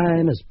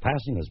 Time is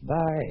passing us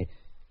by.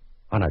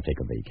 Why not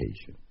take a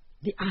vacation?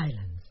 The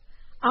islands.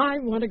 I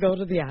want to go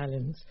to the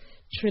islands.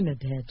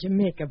 Trinidad,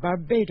 Jamaica,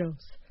 Barbados.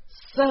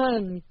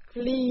 Sun,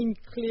 clean,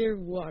 clear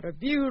water,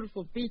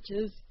 beautiful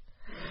beaches.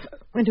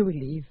 When do we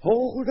leave?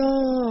 Hold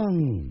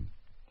on.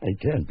 It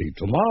can't be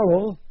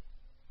tomorrow.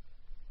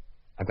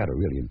 I've got a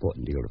really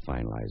important deal to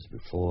finalize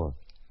before.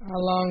 How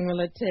long will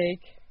it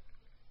take?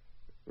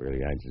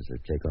 Really anxious to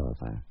take off,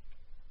 huh?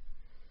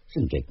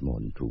 Shouldn't take more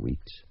than 2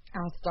 weeks.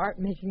 I'll start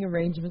making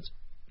arrangements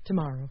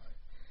tomorrow.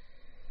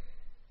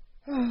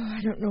 Oh,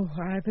 I don't know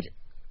why, but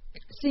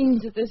it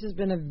seems that this has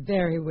been a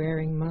very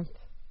wearing month.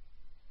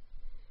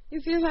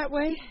 You feel that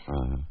way?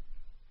 Uh-huh.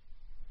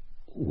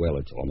 Well,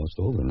 it's almost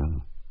over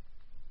now.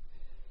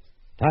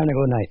 Time to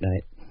go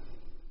night-night.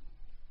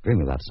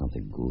 Dream about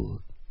something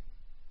good.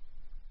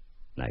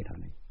 Night,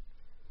 honey.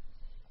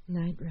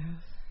 Night,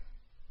 Ralph.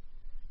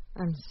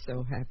 I'm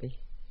so happy.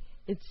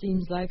 It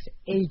seems like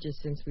ages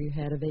since we've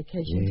had a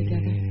vacation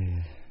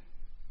together.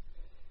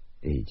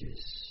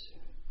 Ages.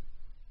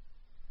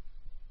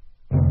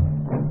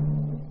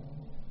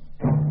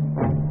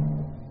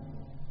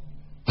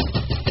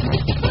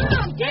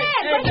 Mom,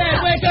 Dad,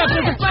 Wake up!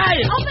 There's a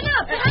fire! Open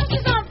up! The house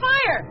is on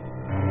fire!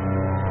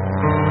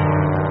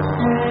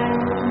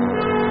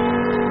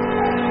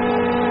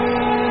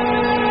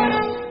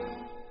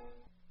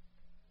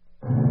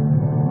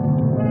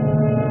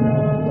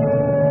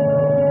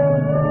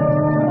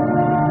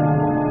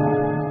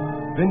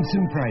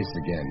 Vincent Price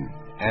again,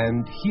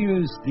 and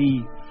here's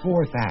the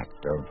fourth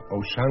act of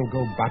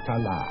Oshango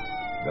Batala,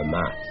 The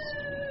Mask.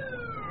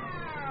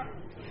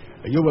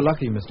 You were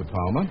lucky, Mr.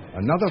 Palmer.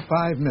 Another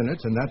 5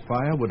 minutes and that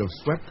fire would have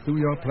swept through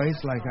your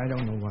place like I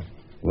don't know what.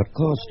 What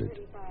caused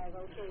it?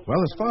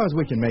 Well, as far as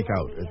we can make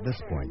out at this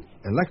point,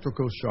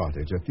 electrical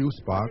shortage, a few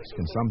sparks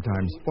can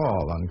sometimes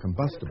fall on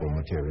combustible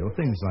material,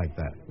 things like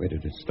that. Where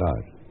did it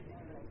start?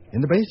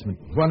 In the basement,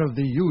 one of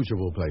the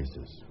usual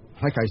places.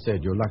 Like I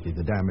said, you're lucky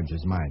the damage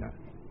is minor.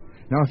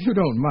 Now, if you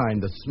don't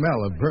mind the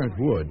smell of burnt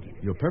wood,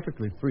 you're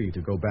perfectly free to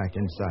go back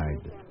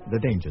inside. The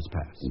danger's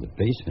past. In the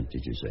basement,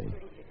 did you say?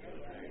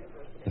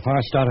 The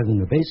fire started in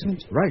the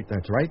basement? Right,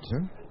 that's right,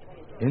 sir.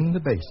 In the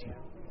basement.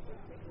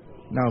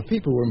 Now, if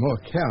people were more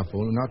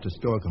careful not to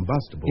store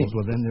combustibles,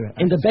 well, then they're...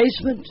 In the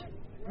basement?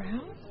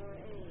 Ralph?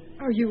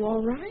 Are you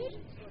all right?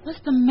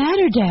 What's the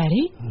matter,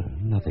 Daddy?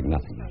 Nothing.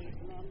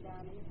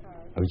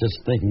 I was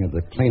just thinking of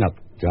the cleanup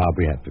job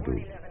we have to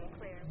do.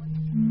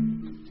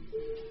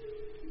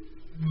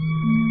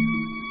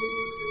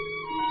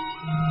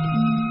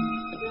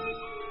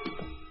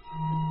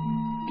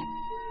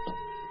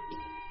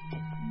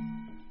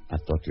 I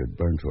thought you'd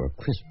burned to a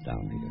crisp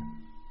down here.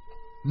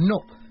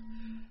 Nope.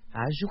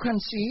 As you can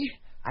see,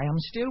 I am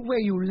still where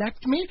you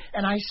left me,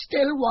 and I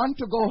still want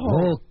to go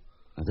home. Look,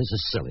 now, this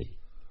is silly.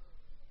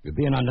 You're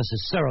being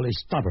unnecessarily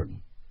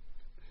stubborn.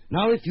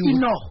 Now, if you...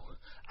 No,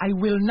 I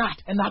will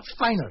not, and that's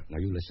final. Now,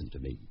 you listen to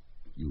me,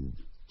 you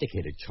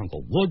thick-headed chunk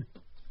of wood.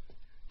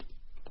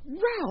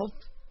 Ralph,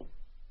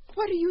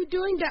 what are you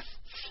doing to...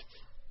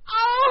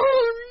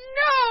 Oh,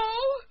 no!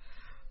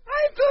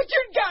 I thought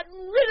you'd gotten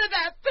rid of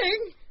that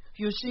thing.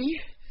 You see,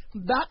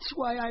 that's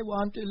why I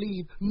want to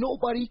leave.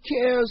 Nobody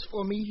cares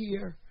for me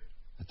here.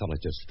 I thought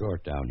I'd just store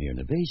it down here in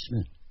the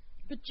basement.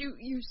 But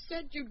you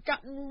said you'd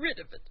gotten rid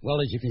of it.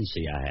 Well, as you can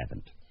see, I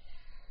haven't.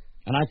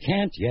 And I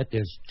can't yet.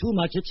 There's too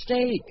much at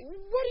stake.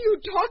 What are you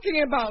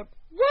talking about?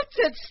 What's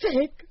at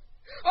stake?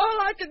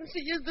 All I can see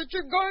is that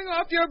you're going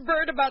off your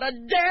bird about a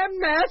damn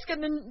mask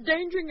and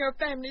endangering your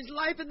family's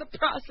life in the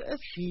process.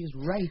 She's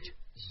right.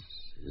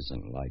 This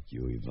isn't like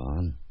you,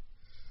 Yvonne.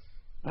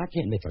 I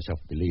can't make myself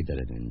believe that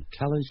an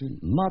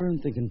intelligent,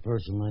 modern-thinking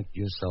person like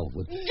yourself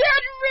would... Get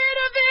rid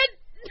of it!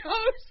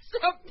 Do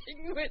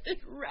something with it,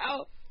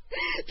 Ralph.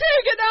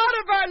 Take it out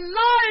of our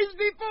lives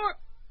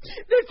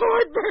before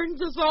it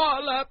burns us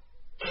all up.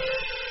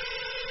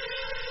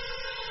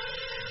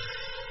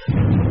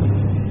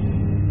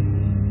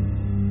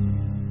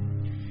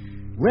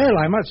 Well,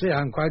 I must say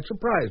I'm quite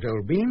surprised,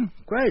 old bean.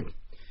 Quite.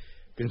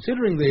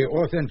 Considering the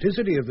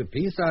authenticity of the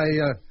piece,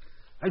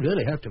 I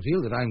really have to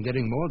feel that I'm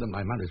getting more than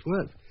my money's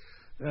worth.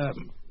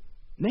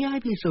 May I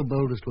be so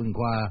bold as to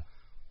inquire,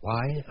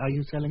 why are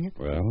you selling it?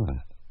 Well,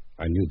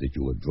 I knew that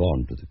you were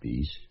drawn to the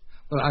piece.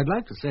 Well, I'd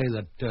like to say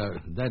that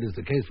that is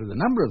the case with a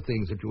number of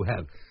things that you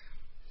have.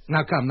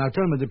 Now, come,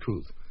 tell me the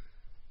truth.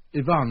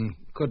 Yvonne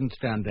couldn't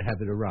stand to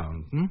have it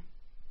around,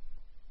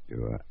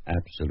 You are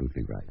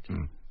absolutely right.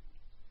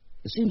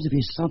 There seems to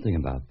be something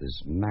about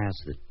this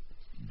mask that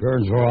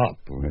burns her up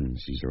when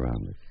she's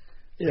around it.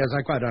 Yes,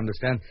 I quite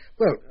understand.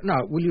 Well,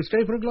 now, will you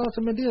stay for a glass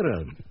of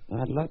Madeira?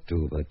 I'd love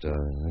to, but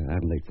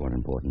I'm late for an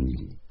important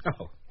meeting.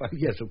 Oh, well,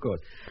 yes, of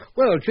course.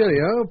 Well,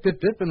 cheerio,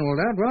 pip-pip and all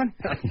that, right?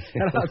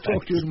 And I'll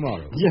talk to you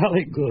tomorrow.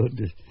 Jolly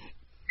good.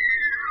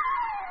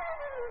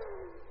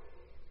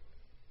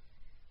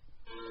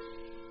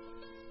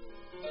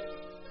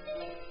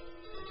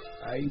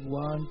 I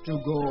want to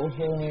go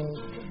home.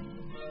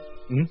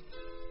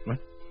 What?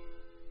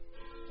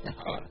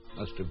 Oh, I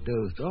must have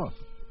dozed off.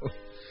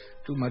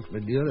 Too much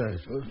Madeira, I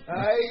suppose.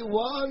 I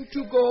want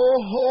to go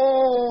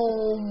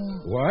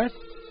home. What?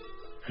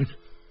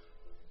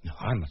 No,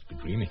 I must be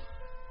dreaming.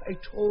 I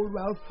told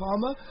Ralph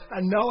Palmer,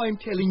 and now I'm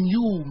telling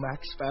you,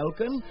 Max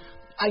Falcon.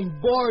 I'm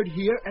bored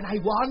here, and I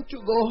want to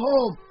go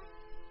home.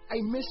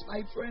 I miss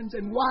my friends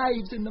and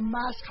wives in the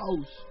mask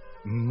house.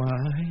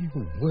 My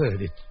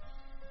word,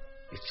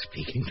 it's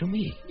speaking to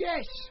me.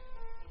 Yes,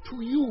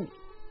 to you.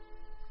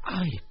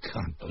 I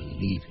can't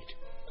believe it.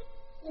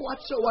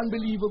 What's so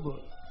unbelievable?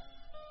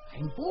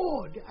 I'm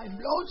bored, I'm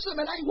lonesome,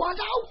 and I want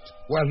out.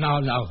 Well,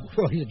 now,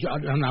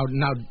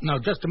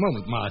 just a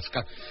moment, Mask.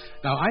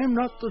 Now, I am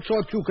not the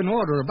sort you can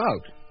order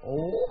about.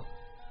 Oh?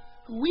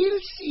 We'll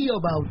see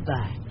about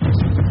that.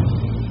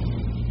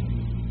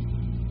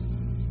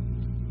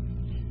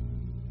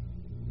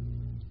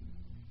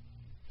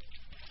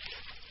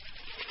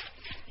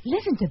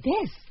 Listen to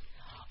this.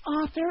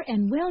 Author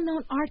and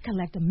well-known art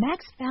collector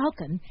Max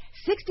Falcon,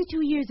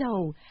 62 years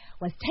old,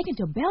 was taken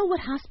to Bellwood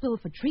Hospital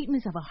for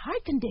treatments of a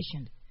heart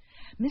condition.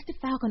 Mr.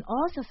 Falcon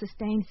also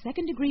sustained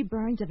second-degree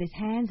burns of his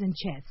hands and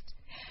chest.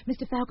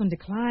 Mr. Falcon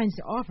declines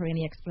to offer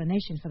any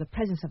explanation for the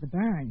presence of the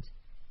burns.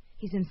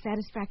 He's in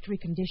satisfactory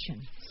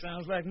condition.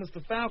 Sounds like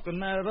Mr. Falcon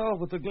not at all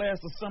with a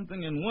glass of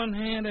something in one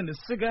hand and a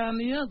cigar in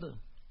the other.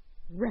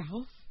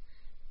 Ralph,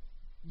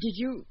 did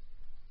you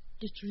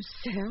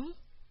sell?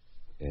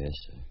 Yes,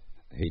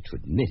 I hate to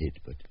admit it,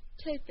 but...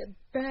 Take it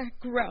back,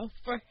 Ralph.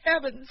 For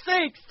heaven's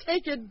sakes,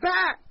 take it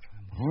back.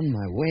 I'm on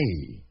my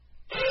way.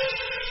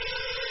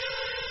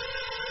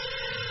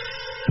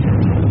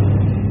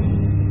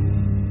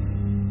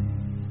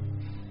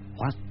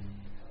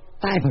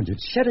 500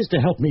 setters to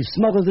help me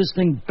smuggle this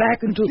thing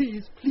back into...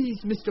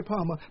 Please, Mr.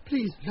 Palmer,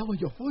 please lower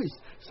your voice.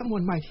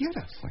 Someone might hear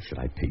us. Why should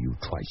I pay you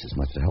twice as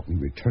much to help me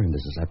return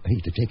this as I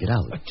paid to take it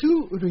out?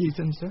 2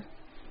 reasons, sir.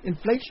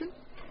 Inflation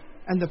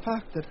and the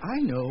fact that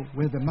I know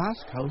where the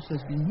mask house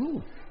has been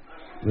moved.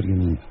 What do you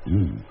mean,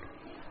 moved?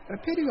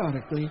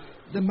 Periodically,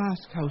 the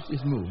mask house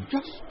is moved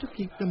just to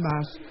keep the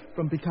mask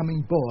from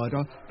becoming bored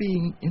or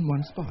being in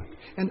one spot.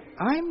 And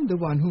I'm the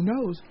one who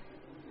knows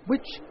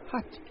which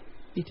hut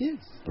it is.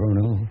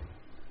 Bruno,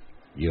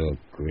 you're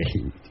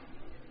great.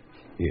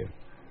 Here,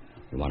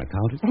 you want to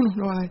count it? Oh,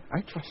 no,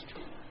 I trust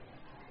you.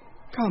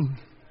 Come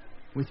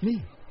with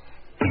me.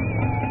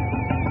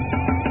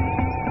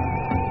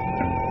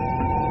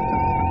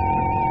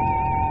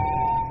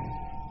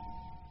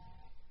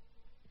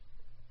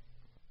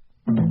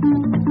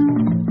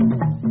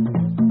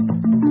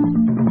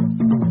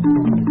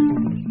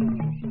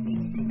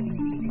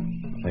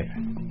 There.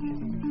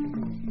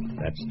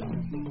 That's done.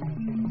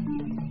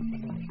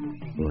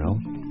 Bruno,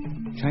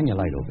 shine your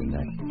light over in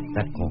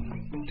that corner.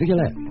 To your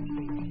left.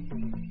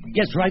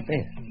 Yes, right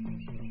there.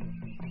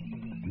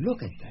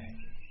 Look at that.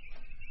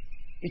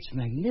 It's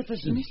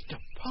magnificent. Mr.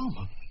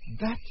 Palmer,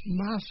 that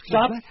mask...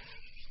 Stop!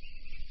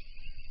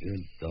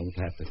 You don't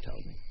have to tell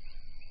me.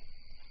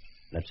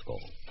 Let's go.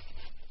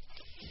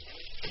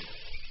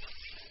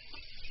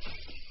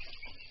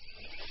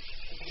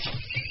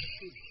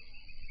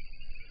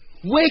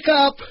 Wake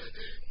up!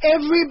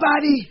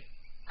 Everybody!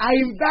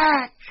 I'm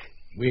back!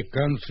 We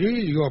can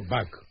see you're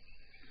back.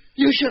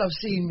 You should have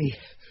seen me.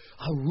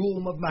 A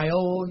room of my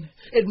own,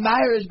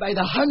 admirers by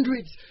the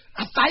hundreds,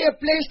 a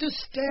fireplace to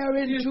stare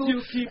into. If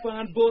you keep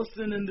on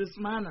boasting in this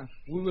manner,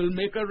 we will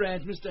make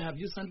arrangements to have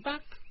you sent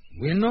back.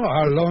 We know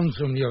how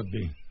lonesome you've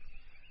been,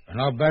 and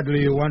how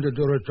badly you wanted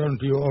to return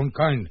to your own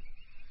kind.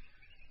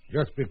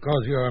 Just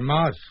because you're a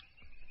mouse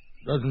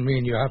doesn't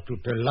mean you have to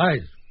tell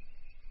lies.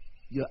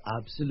 You're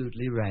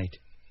absolutely right.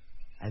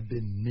 I've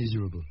been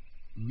miserable.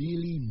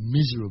 Really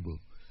miserable.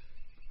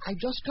 I've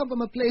just come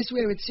from a place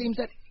where it seems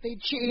that they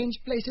change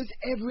places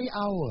every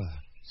hour,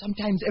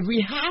 sometimes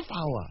every half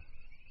hour,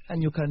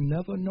 and you can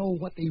never know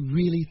what they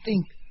really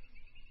think.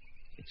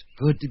 It's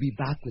good to be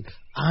back with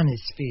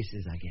honest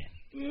faces again.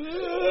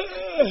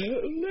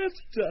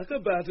 Let's talk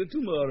about it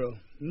tomorrow.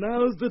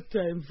 Now's the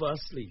time for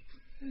sleep.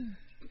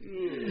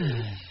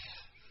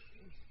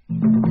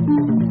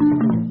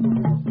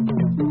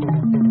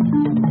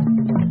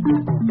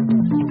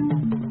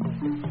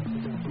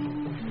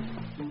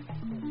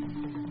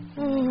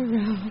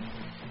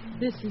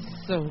 This is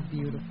so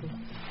beautiful.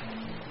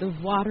 The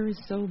water is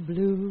so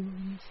blue,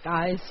 the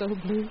sky is so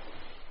blue.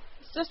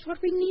 It's just what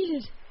we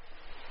needed.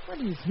 What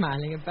are you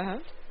smiling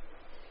about?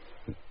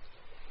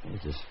 I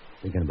was just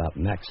thinking about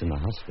Max in the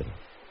hospital.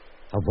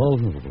 How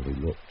vulnerable he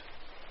looked.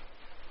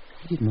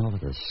 He didn't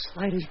offer the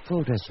slightest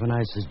protest when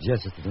I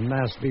suggested that the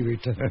mask be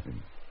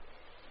returned.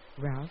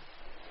 Ralph,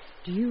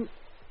 do you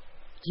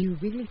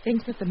really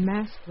think that the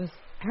mask was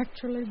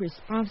actually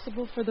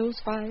responsible for those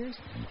fires?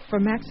 For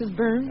Max's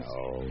burns?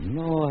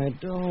 No, I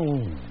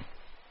don't.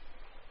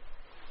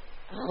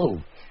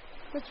 Ouch.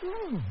 What's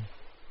wrong?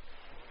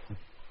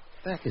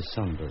 Back is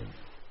sunburned.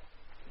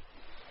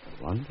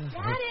 I wonder...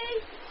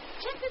 Daddy,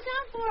 check this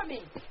out for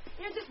me.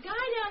 There's this guy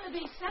down the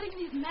beach selling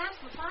these masks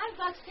for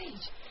 $5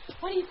 each.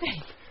 What do you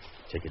think?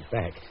 Take it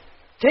back.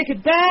 Take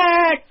it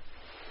back!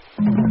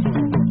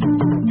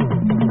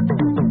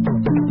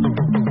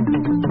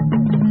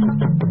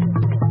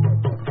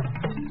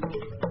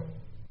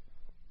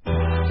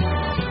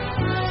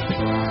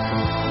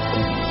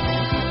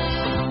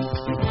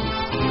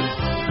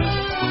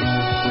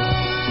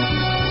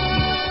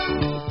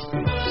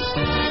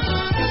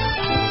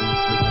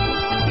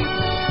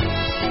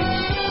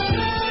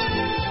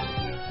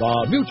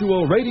 The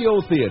Mutual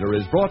Radio Theater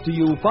is brought to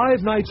you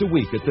 5 nights a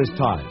week at this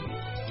time.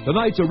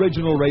 Tonight's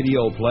original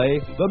radio play,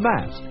 The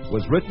Mask,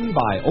 was written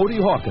by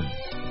Odie Hawkins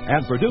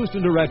and produced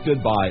and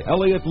directed by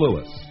Elliott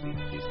Lewis.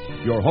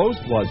 Your host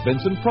was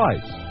Vincent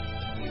Price.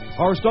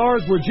 Our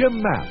stars were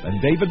Jim Mapp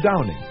and David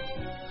Downing.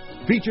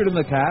 Featured in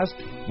the cast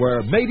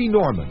were Mady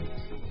Norman,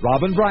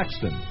 Robin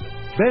Braxton,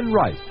 Ben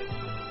Wright,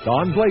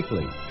 Don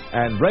Blakely,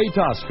 and Ray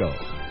Tosco.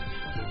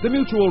 The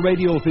Mutual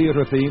Radio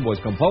Theater theme was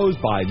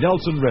composed by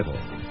Nelson Riddle.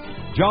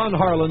 John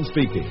Harlan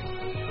speaking.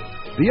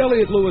 The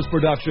Elliott Lewis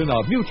production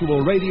of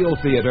Mutual Radio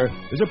Theater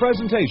is a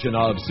presentation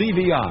of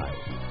CVI.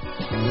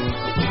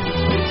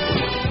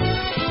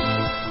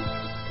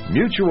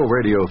 Mutual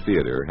Radio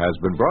Theater has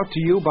been brought to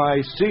you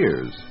by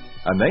Sears,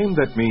 a name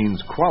that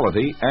means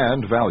quality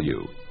and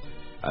value.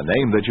 A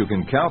name that you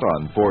can count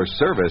on for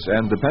service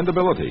and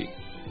dependability.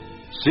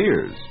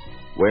 Sears,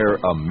 where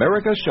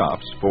America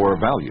shops for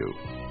value.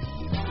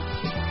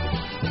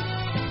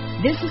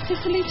 This is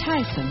Cicely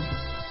Tyson.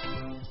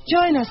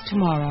 Join us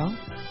tomorrow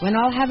when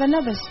I'll have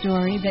another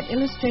story that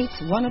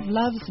illustrates one of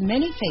love's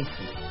many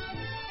faces.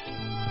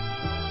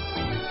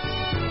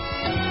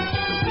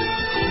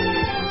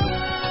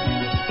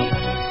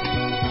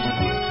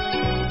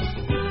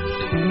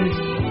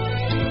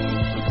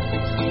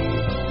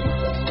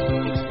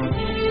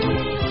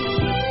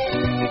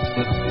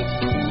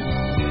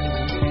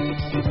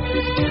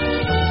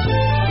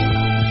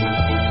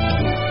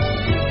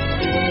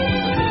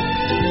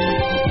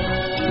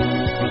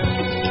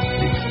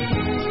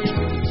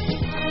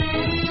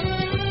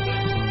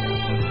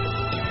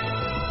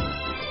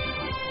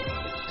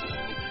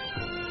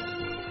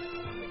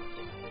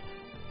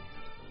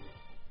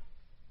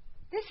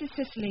 is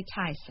Cicely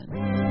Tyson.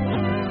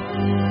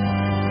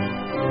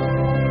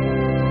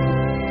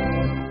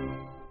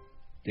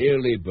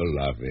 Dearly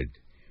beloved,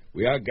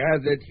 we are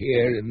gathered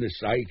here in the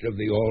sight of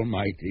the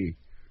Almighty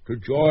to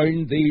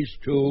join these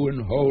two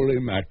in holy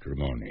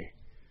matrimony.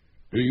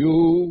 Do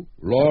you,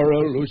 Laura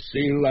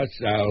Lucille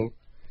LaSalle,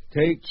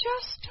 take...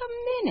 Just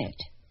a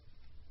minute.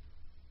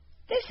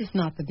 This is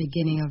not the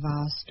beginning of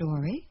our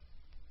story.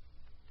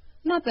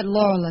 Not that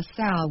Laura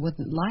LaSalle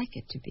wouldn't like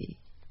it to be.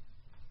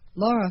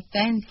 Laura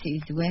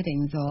fancies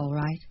weddings all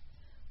right,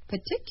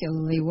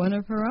 particularly one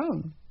of her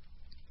own.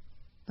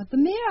 But the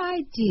mere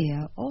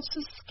idea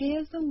also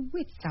scares the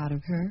wits out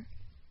of her.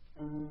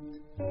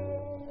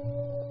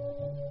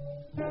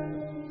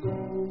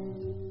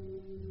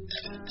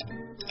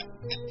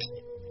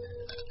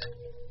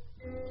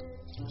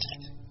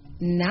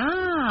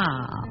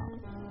 Now,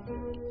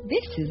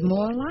 this is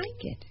more like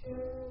it.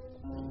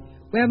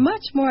 We're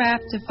much more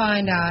apt to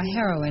find our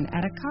heroine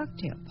at a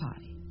cocktail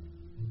party.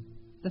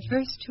 The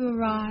first to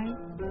arrive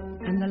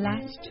and the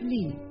last to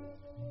leave.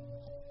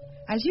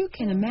 As you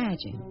can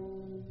imagine,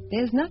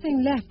 there's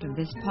nothing left of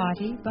this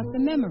party but the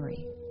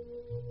memory.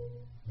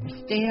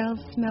 The stale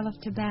smell of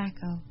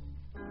tobacco,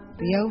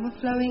 the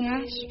overflowing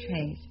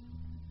ashtrays,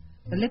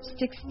 the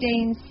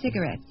lipstick-stained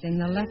cigarettes in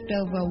the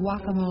leftover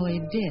guacamole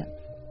dip,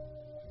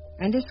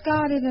 and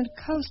discarded a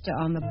coaster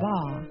on the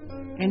bar,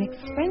 an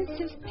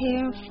expensive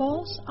pair of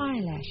false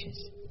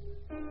eyelashes.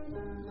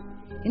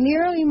 In the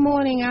early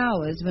morning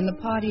hours, when the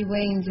party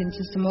wanes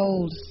into some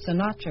old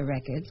Sinatra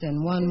records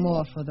and one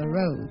more for the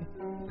road,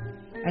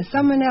 as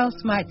someone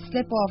else might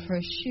slip off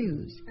her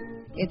shoes,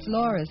 it's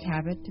Laura's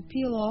habit to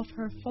peel off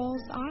her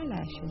false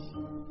eyelashes,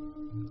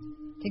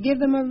 to give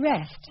them a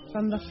rest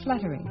from the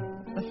fluttering,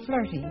 the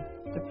flirty,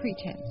 the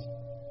pretense.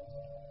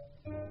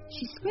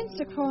 She squints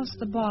across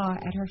the bar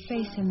at her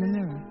face in the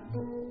mirror.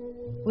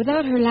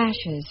 Without her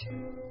lashes,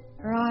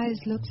 her eyes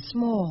look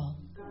small,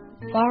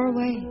 far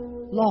away,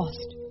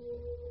 lost.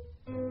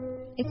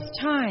 It's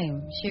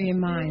time, she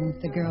reminds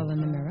the girl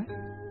in the mirror,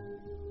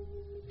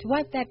 to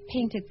wipe that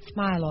painted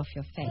smile off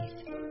your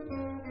face.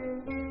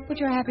 Put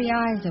your happy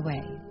eyes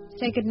away,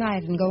 say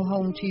goodnight, and go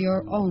home to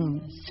your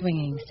own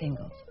swinging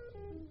singles.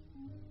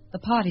 The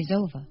party's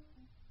over.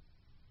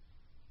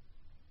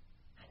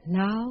 And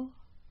now,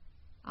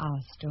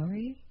 our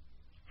story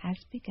has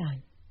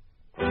begun.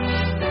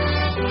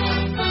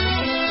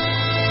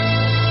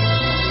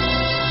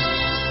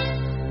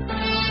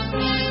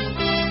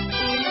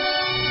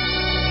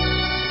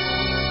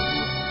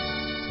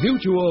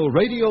 Mutual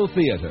Radio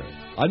Theater,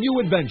 a new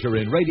adventure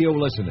in radio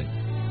listening.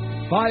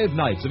 5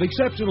 nights of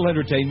exceptional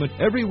entertainment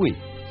every week.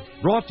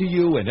 Brought to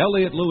you in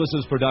Elliott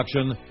Lewis's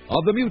production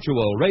of the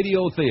Mutual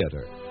Radio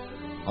Theater.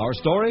 Our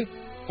story,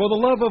 For the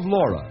Love of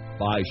Laura,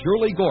 by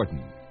Shirley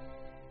Gordon.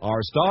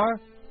 Our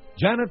star,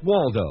 Janet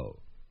Waldo.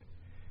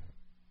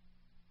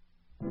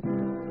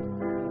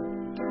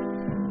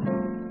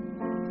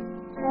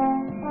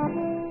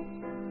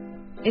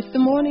 It's the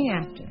morning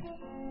after,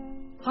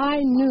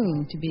 high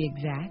noon to be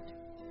exact,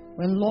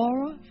 when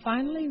Laura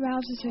finally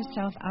rouses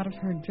herself out of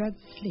her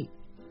drugged sleep.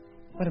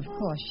 But of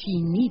course,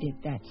 she needed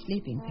that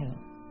sleeping pill.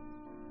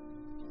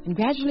 And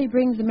gradually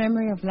brings the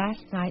memory of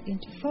last night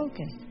into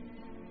focus.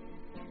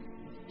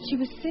 She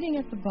was sitting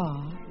at the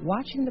bar,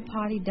 watching the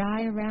party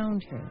die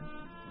around her,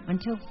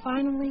 until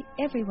finally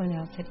everyone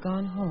else had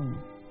gone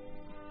home,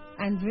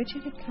 and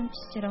Richard had come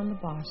to sit on the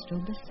bar stool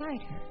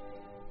beside her.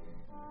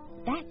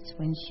 That's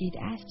when she'd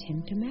asked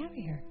him to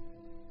marry her.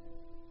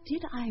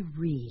 Did I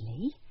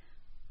really?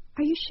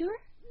 Are you sure?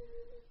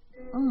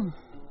 Oh,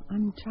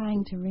 I'm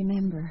trying to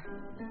remember.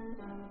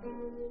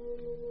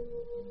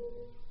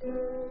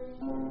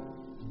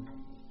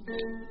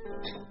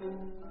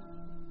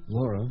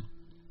 Laura,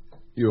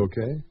 you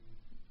okay?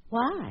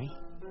 Why?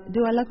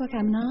 Do I look like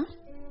I'm not?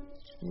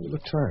 You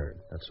look tired,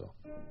 that's all.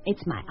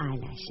 It's my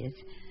eyelashes.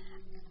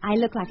 I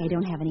look like I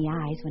don't have any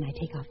eyes when I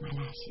take off my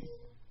lashes.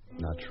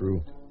 Not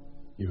true.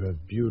 You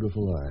have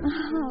beautiful eyes.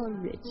 Oh,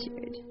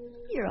 Richard,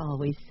 you're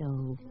always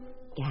so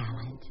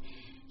gallant,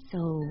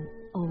 so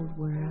old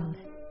world.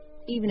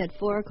 Even at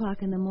 4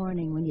 o'clock in the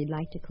morning when you'd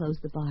like to close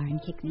the bar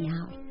and kick me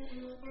out.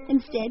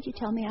 Instead, you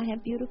tell me I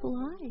have beautiful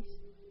eyes.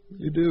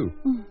 You do.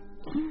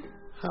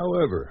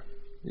 However,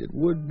 it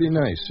would be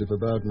nice if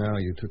about now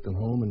you took them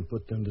home and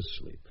put them to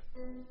sleep.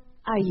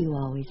 Are you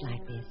always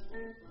like this?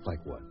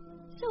 Like what?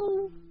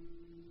 So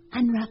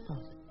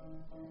unruffled.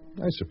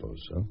 I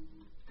suppose so.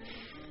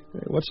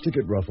 Hey, what's to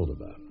get ruffled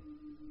about?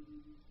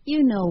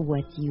 You know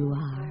what you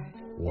are.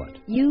 What?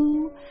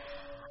 You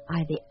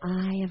are the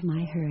eye of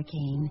my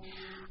hurricane.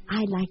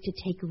 I'd like to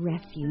take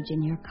refuge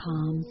in your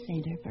calm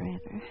center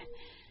forever.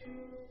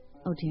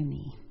 Oh, dear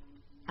me.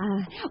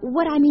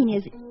 What I mean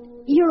is,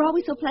 you're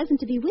always so pleasant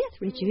to be with,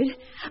 Richard.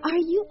 Are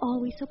you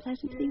always so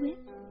pleasant to be with?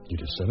 You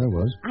just said I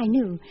was. I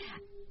knew.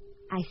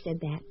 I said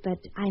that, but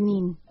I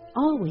mean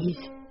always.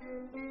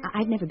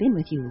 I've never been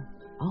with you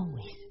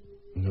always.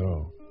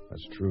 No,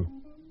 that's true.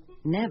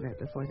 Never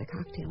before the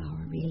cocktail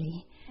hour,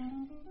 really.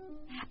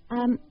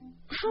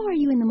 How are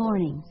you in the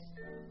mornings?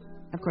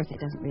 Of course, that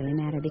doesn't really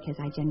matter because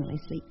I generally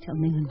sleep till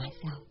noon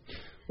myself.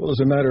 Well, as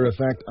a matter of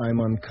fact, I'm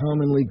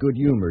uncommonly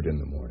good-humored in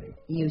the morning.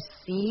 You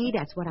see,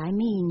 that's what I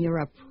mean. You're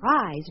a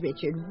prize,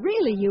 Richard.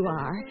 Really, you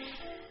are.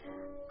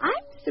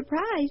 I'm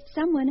surprised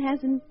someone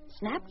hasn't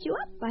snapped you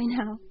up by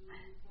now.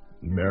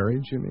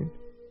 Marriage, you mean?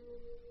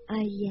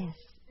 Yes.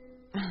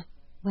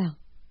 Well,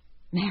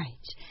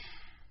 marriage.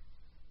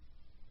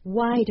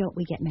 Why don't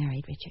we get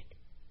married, Richard?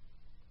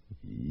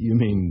 You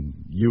mean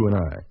you and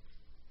I?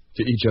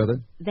 To each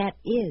other? That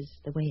is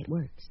the way it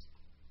works.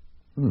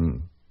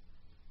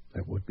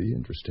 That would be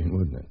interesting,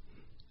 wouldn't it?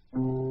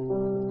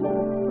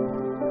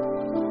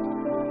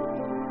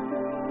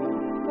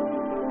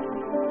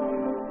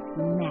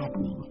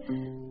 Maddening.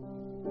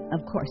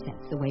 Of course,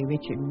 that's the way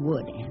Richard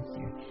would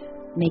answer,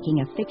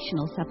 making a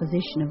fictional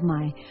supposition of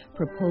my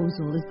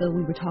proposal as though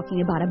we were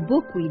talking about a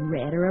book we'd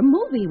read or a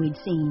movie we'd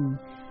seen.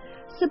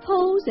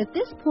 Suppose at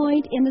this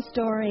point in the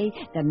story,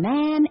 the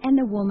man and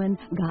the woman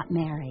got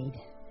married.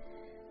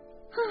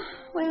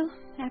 Well,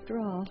 after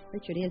all,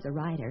 Richard is a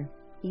writer.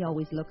 He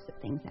always looks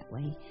at things that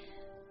way.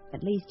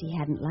 At least he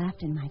hadn't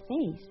laughed in my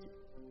face.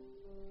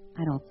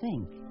 I don't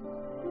think.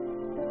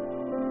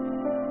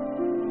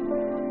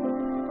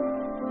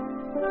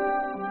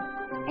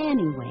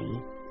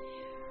 Anyway,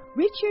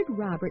 Richard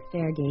Robert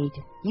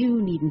Fairgate,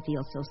 you needn't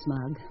feel so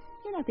smug.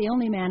 You're not the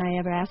only man I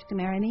ever asked to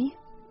marry me.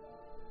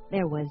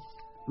 There was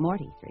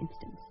Morty, for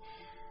instance.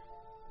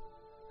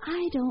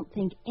 I don't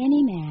think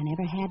any man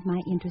ever had my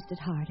interest at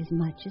heart as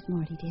much as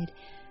Morty did.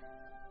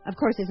 Of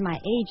course, as my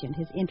agent,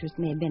 his interest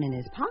may have been in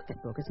his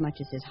pocketbook as much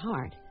as his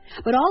heart.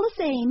 But all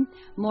the same,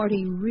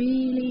 Morty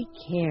really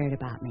cared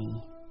about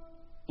me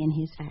in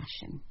his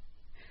fashion.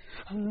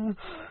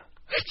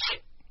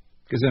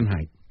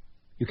 Gesundheit.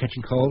 You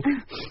catching cold?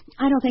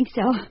 I don't think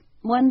so.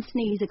 One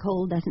sneeze a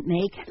cold doesn't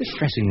make. This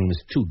dressing room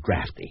is too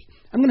drafty.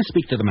 I'm going to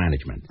speak to the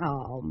management.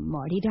 Oh,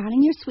 Morty,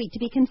 darling, you're sweet to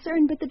be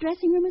concerned, but the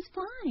dressing room is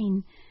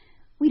fine.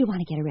 We don't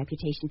want to get a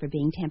reputation for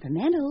being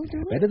temperamental, do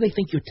we? Better they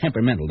think you're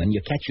temperamental than you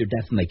catch your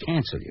death and they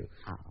cancel you.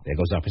 Oh. There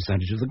goes our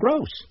percentage of the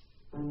gross.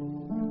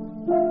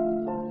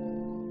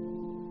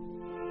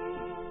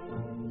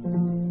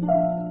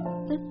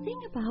 The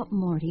thing about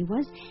Morty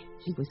was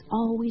he was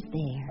always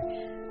there,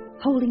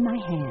 holding my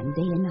hand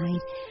day and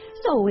night.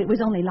 So it was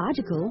only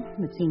logical,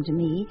 it seemed to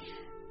me,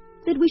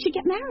 that we should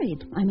get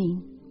married.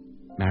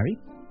 Married?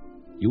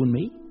 You and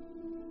me?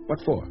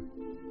 What for?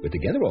 We're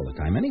together all the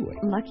time anyway.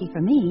 Lucky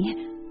for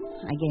me,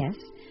 I guess.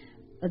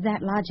 But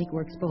that logic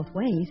works both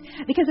ways.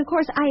 Because, of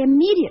course, I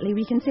immediately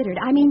reconsidered.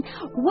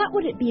 What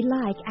would it be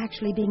like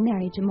actually being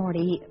married to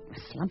Morty,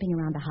 slumping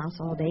around the house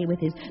all day with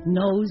his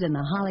nose in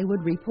the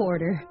Hollywood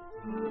Reporter?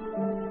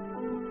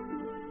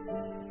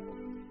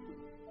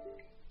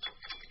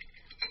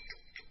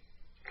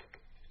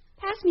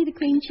 Pass me the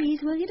cream cheese,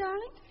 will you,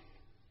 darling?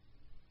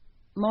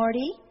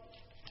 Morty?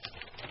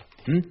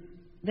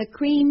 The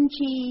cream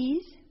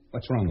cheese?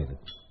 What's wrong with it?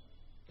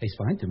 Tastes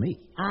fine to me.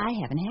 I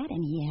haven't had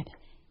any yet.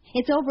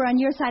 It's over on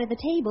your side of the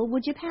table.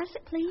 Would you pass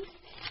it, please?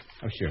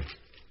 Oh, sure.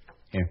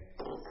 Here.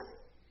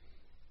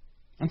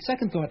 On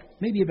second thought,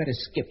 maybe you better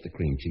skip the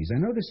cream cheese. I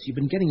noticed you've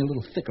been getting a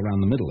little thick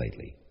around the middle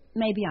lately.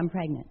 Maybe I'm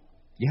pregnant.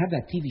 You have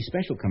that TV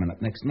special coming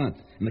up next month,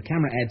 and the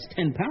camera adds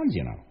 10 pounds,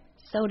 you know.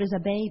 So does a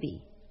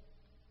baby.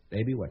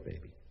 Baby? What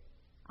baby?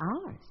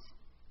 Ours.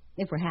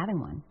 If we're having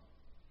one.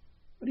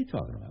 What are you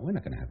talking about? We're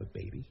not going to have a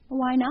baby.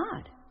 Why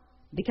not?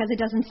 Because it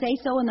doesn't say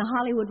so in the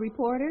Hollywood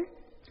Reporter?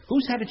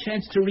 Who's had a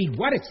chance to read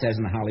what it says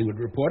in the Hollywood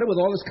Reporter with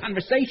all this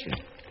conversation?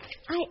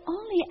 I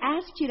only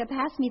asked you to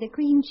pass me the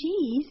cream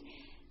cheese.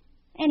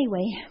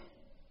 Anyway,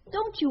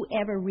 don't you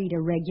ever read a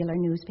regular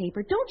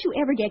newspaper? Don't you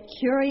ever get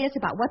curious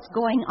about what's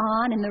going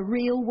on in the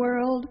real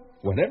world?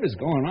 Whatever's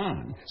going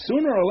on,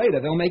 sooner or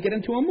later they'll make it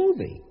into a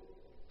movie.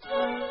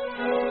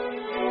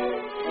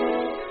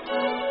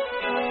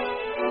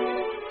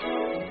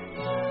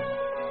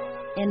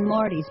 In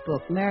Morty's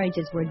book,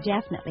 marriages were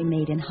definitely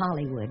made in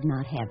Hollywood,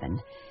 not heaven.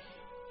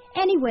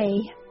 Anyway,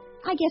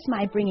 I guess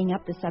my bringing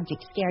up the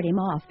subject scared him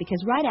off,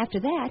 because right after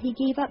that, he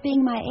gave up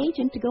being my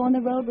agent to go on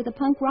the road with a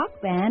punk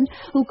rock band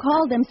who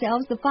called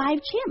themselves the Five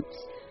Chimps,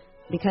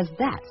 because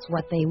that's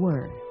what they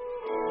were.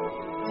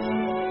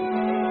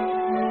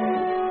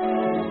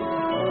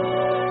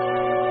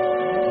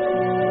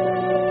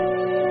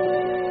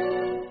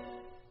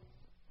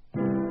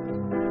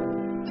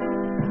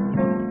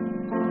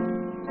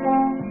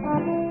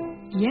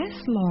 Yes,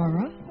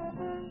 Laura.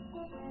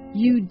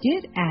 You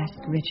did ask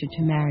Richard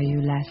to marry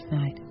you last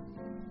night.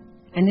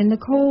 And in the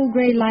cold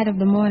gray light of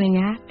the morning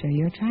after,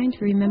 you're trying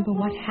to remember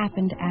what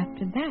happened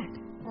after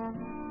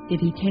that.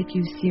 Did he take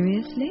you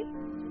seriously?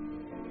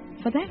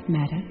 For that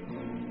matter,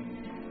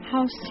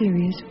 how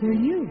serious were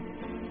you?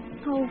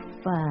 Oh,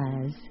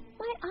 Fuzz.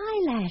 My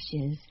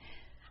eyelashes.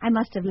 I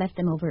must have left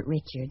them over at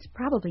Richard's,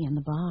 probably in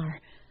the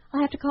bar.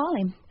 I'll have to call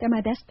him. They're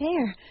my best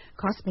pair.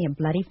 Cost me a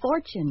bloody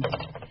fortune.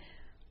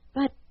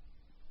 But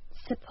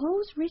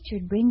suppose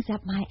Richard brings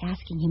up my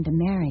asking him to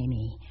marry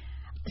me.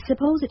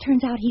 Suppose it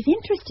turns out he's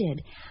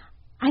interested.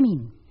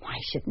 Why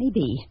shouldn't he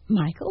be?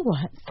 Michael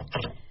was.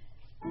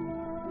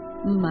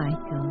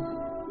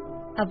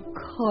 Michael. Of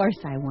course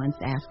I once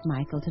asked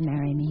Michael to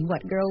marry me.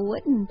 What girl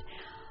wouldn't?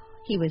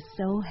 He was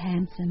so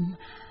handsome,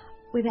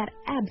 with that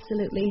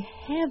absolutely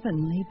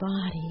heavenly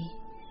body.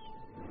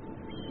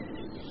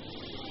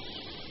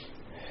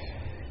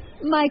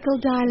 Michael,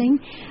 darling,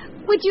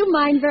 would you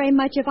mind very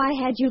much if I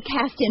had you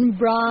cast in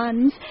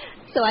bronze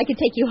so I could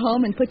take you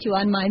home and put you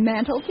on my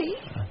mantelpiece?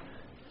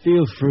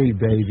 Feel free,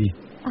 baby.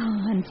 Oh,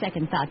 on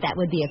second thought, that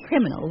would be a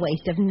criminal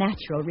waste of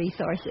natural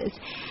resources.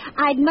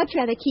 I'd much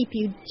rather keep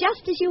you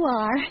just as you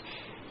are.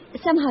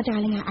 Somehow,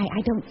 darling,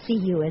 I don't see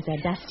you as a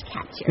dust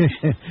catcher.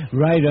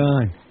 Right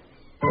on.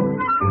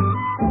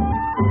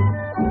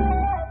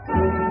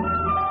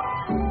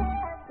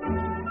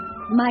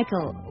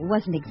 Michael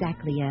wasn't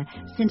exactly a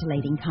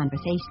scintillating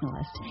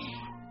conversationalist.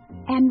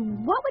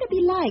 And what would it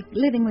be like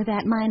living with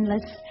that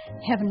mindless,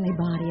 heavenly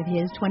body of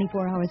his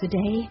 24 hours a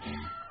day?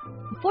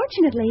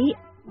 Fortunately,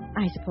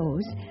 I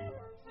suppose,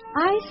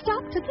 I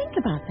stopped to think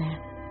about that.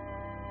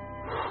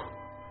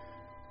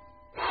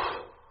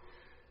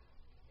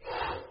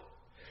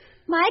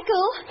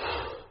 Michael!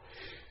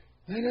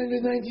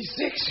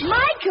 996.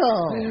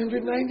 Michael!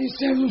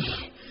 997.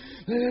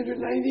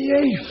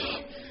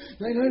 998.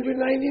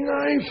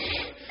 999.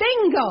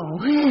 Bingo!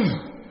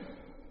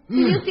 Do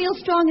you feel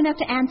strong enough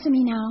to answer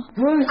me now?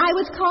 Huh? I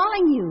was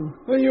calling you.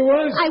 Oh, you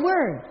was? I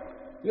were.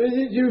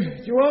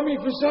 You want me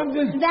for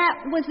something?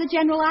 That was the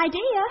general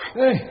idea.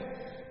 Hey,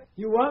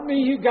 you want me?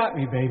 You got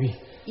me, baby.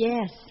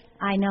 Yes,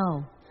 I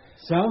know.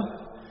 So?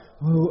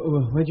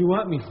 What'd you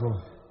want me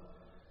for?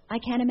 I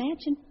can't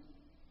imagine.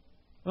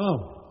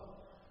 Oh.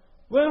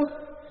 Well,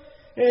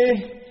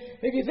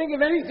 if you think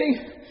of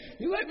anything,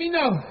 you let me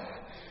know.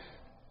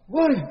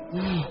 1,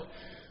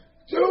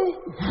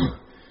 2,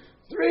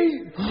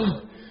 3,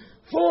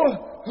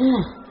 4,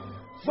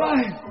 5,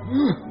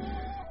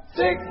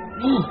 6.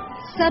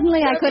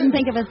 Suddenly I couldn't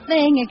think of a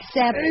thing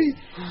except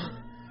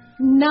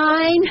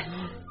 9,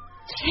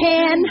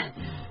 10.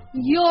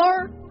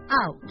 You're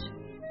out.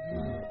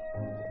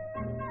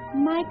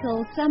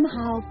 Michael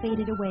somehow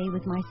faded away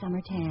with my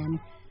summer tan,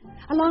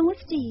 along with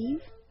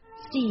Steve.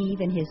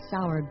 Steve in his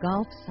sour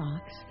golf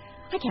socks.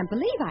 I can't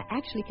believe I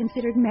actually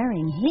considered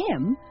marrying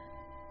him,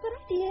 but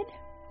I did.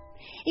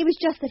 It was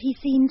just that he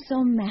seemed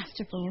so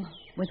masterful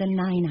with a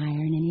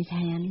 9-iron in his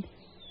hand.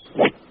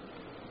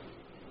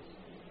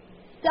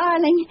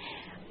 Darling,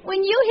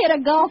 when you hit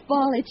a golf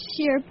ball, it's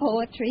sheer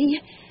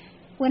poetry.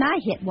 When I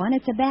hit one,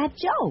 it's a bad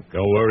joke.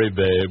 Don't worry,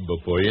 babe.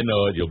 Before you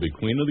know it, you'll be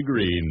queen of the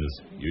greens.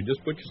 You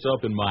just put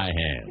yourself in my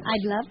hands.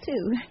 I'd love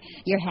to.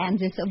 Your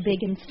hands are so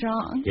big and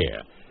strong.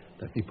 Here,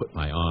 let me put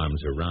my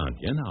arms around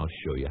you, and I'll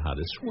show you how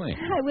to swing.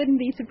 I wouldn't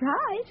be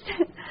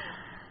surprised.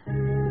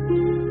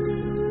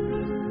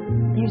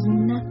 There's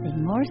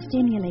nothing more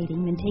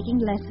stimulating than taking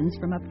lessons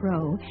from a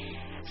pro.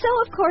 So,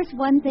 of course,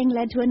 one thing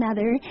led to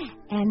another,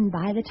 and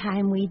by the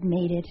time we'd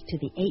made it to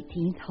the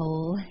 18th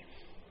hole...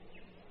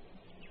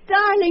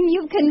 Darling,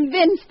 you've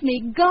convinced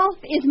me. Golf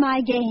is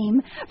my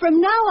game.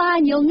 From now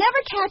on, you'll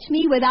never catch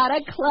me without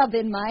a club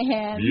in my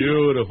hand.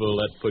 Beautiful.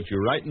 That puts you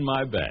right in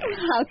my bag.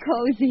 How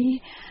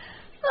cozy.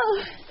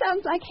 Oh,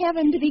 sounds like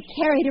heaven to be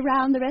carried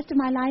around the rest of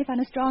my life on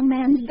a strong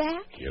man's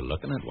back. You're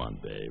looking at one,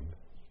 babe.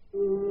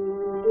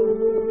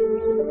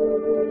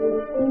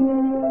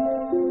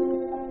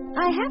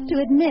 I have to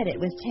admit it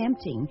was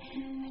tempting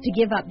to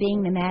give up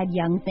being the mad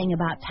young thing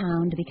about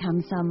town to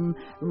become some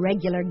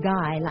regular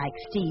guy like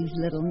Steve's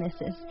little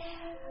missus.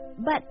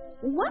 But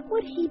what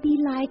would he be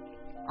like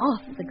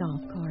off the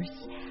golf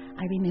course?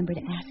 I remembered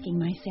asking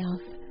myself.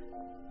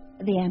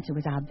 The answer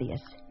was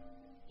obvious.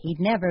 He'd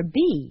never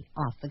be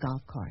off the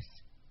golf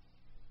course.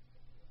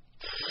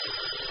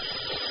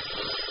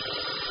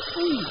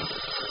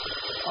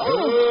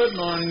 Good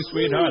morning,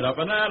 sweetheart. Up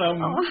and at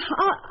 'em.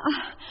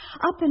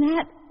 Up and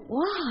at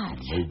what?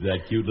 Move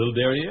that cute little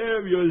derriere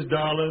of yours,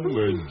 darling.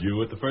 We're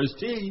due at the first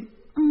tee.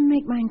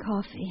 Make mine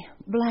coffee.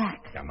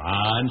 Black. Come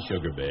on,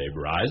 sugar babe.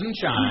 Rise and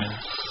shine.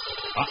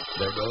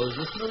 There goes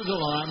the snooze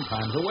alarm.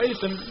 Time's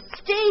a-wasting.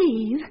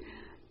 Steve,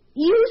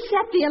 you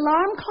set the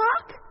alarm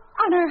clock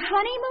on our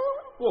honeymoon?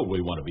 Well,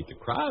 we want to beat the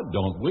crowd,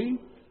 don't we?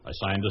 I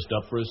signed us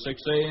up for a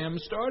 6 a.m.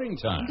 starting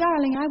time.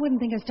 Darling, I wouldn't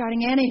think of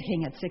starting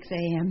anything at 6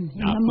 a.m.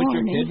 in Now, the quit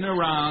morning. your kidding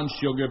around,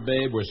 sugar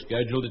babe. We're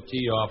scheduled to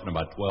tee off in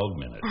about 12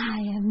 minutes. I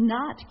am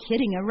not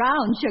kidding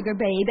around, sugar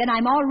babe, and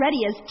I'm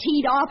already as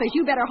teed off as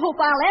you better hope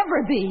I'll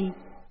ever be.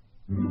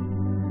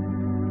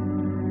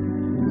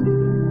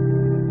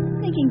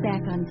 Thinking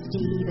back on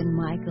Steve and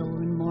Michael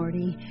and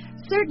Morty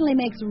certainly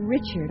makes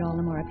Richard all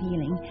the more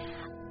appealing.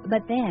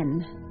 But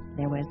then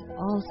there was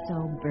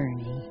also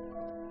Bernie.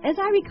 As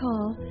I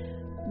recall,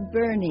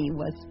 Bernie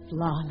was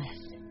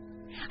flawless.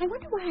 I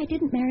wonder why I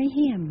didn't marry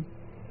him.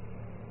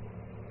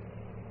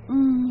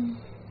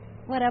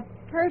 What a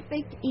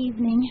perfect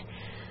evening.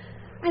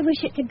 I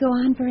wish it could go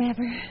on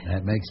forever.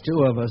 That makes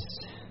 2 of us.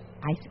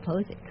 I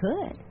suppose it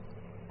could.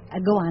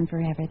 Go on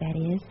forever, that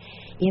is,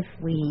 if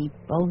we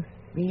both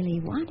really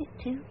wanted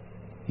to.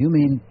 You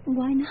mean...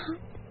 Why not?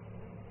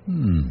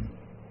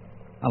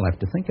 I'll have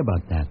to think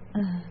about that.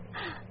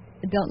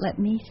 Don't let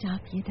me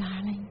stop you,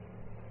 darling.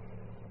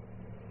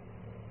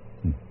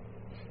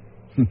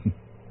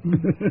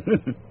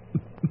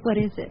 What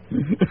is it?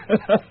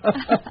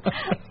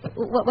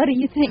 What are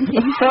you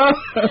thinking?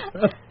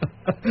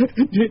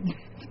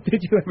 Did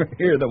you ever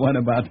hear the one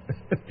about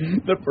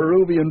the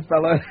Peruvian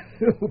fella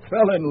who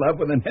fell in love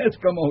with an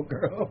Eskimo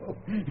girl?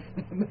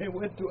 They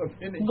went to a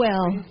finish.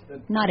 Well,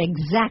 not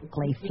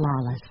exactly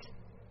flawless.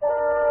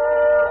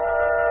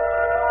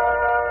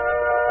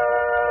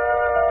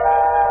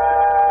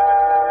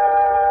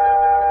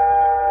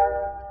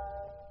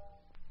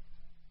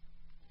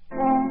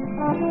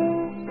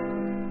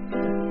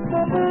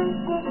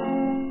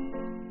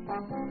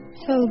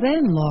 So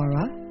then,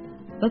 Laura,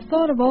 the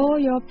thought of all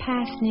your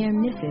past near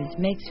misses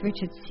makes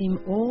Richard seem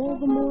all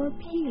the more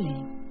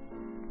appealing.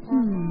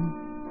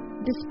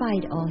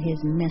 Despite all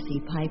his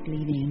messy pipe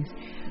leavings,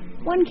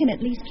 one can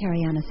at least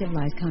carry on a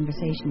civilized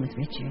conversation with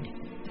Richard.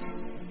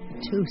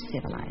 Too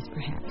civilized,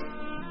 perhaps.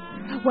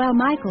 While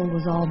Michael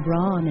was all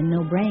brawn and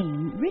no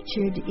brain,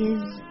 Richard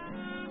is...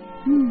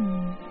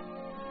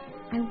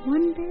 I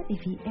wonder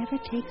if he ever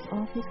takes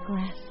off his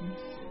glasses.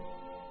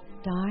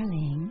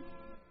 Darling.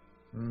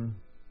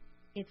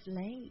 It's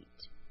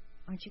late.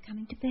 Aren't you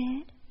coming to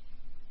bed?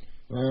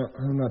 Well,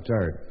 I'm not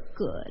tired.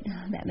 Good.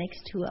 That makes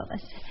two of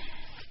us.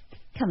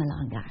 Come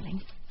along,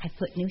 darling. I've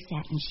put new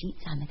satin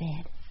sheets on the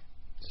bed.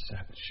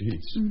 Satin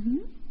sheets? Mm-hmm.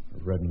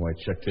 A red and white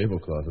check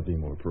tablecloth would be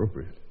more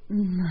appropriate.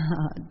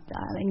 Oh,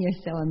 darling,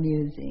 you're so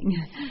amusing.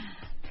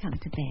 Come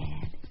to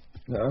bed.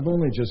 Now, I've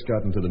only just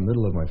gotten to the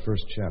middle of my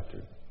first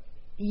chapter.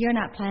 You're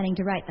not planning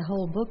to write the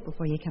whole book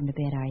before you come to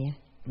bed, are you?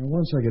 Now,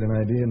 once I get an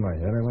idea in my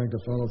head, I like to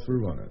follow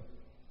through on it.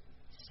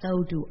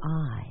 So do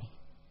I.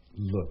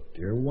 Look,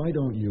 dear, why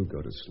don't you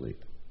go to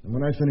sleep? And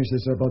when I finish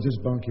this up, I'll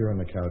just bunk here on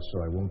the couch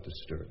so I won't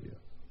disturb you.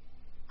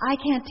 I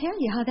can't tell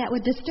you how that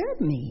would disturb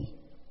me.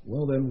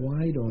 Well, then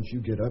why don't you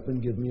get up and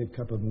give me a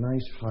cup of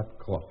nice hot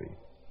coffee?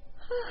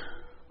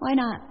 Why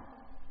not?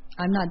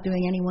 I'm not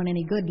doing anyone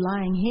any good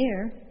lying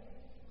here.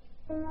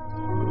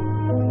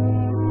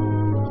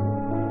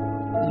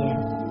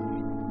 Yes,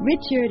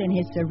 Richard and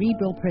his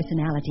cerebral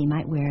personality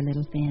might wear a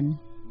little thin.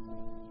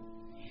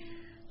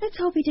 Let's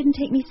hope he didn't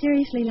take me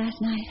seriously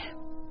last night.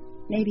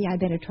 Maybe I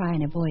better try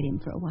and avoid him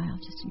for a while,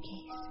 just in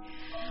case.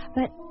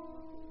 But,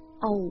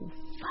 oh,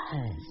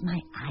 fuzz,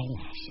 my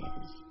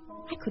eyelashes.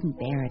 I couldn't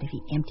bear it if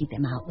he emptied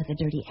them out with the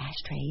dirty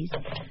ashtrays.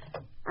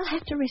 I'll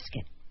have to risk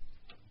it.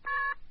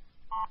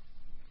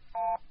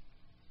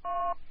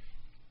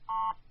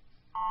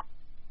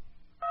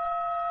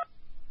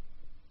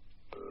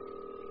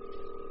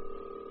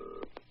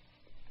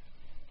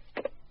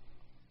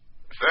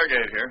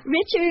 Fairgate here.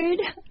 Richard,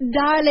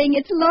 darling,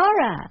 it's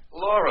Laura.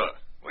 Laura,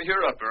 well,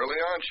 you're up early,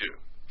 aren't you?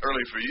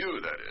 Early for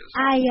you, that is.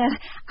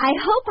 I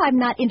hope I'm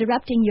not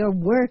interrupting your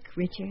work,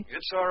 Richard.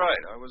 It's all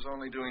right. I was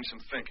only doing some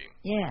thinking.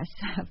 Yes,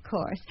 of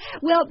course.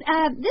 Well,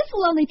 this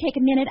will only take a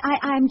minute.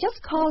 I'm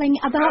just calling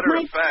about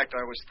Matter of fact,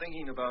 I was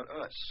thinking about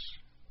us.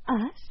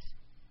 Us?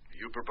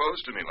 You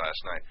proposed to me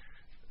last night.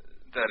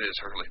 That is,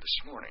 early this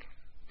morning.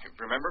 You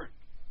remember?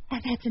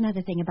 That's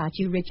another thing about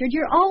you, Richard.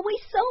 You're always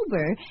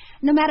sober,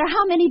 no matter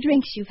how many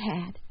drinks you've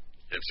had.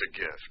 It's a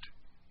gift.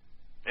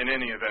 In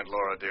any event,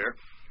 Laura, dear,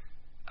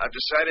 I've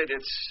decided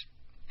it's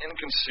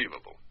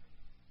inconceivable.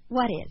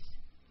 What is?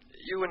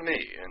 You and me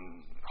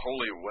in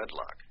holy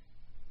wedlock.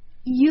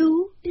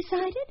 You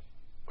decided?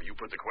 Well, you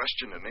put the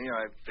question to me.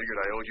 I figured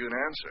I owed you an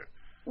answer.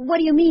 What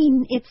do you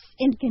mean, it's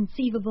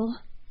inconceivable?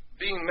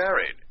 Being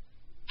married.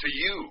 To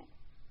you.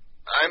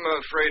 I'm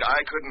afraid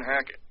I couldn't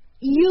hack it.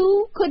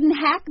 You couldn't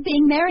hack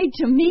being married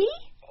to me?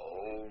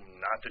 Oh,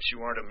 not that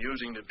you aren't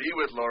amusing to be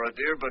with, Laura,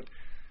 dear, but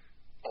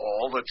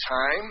all the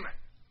time?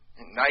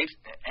 Night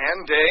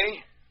and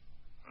day?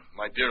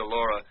 My dear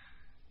Laura,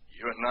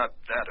 you're not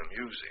that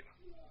amusing.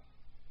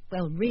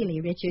 Well,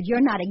 really, Richard,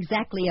 you're not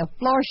exactly a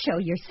floor show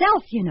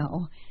yourself, you know.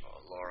 Oh,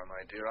 Laura,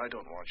 my dear, I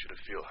don't want you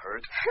to feel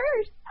hurt.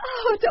 Hurt?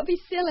 Oh, don't be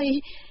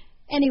silly.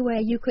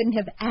 Anyway, you couldn't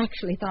have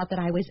actually thought that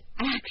I was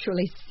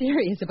actually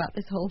serious about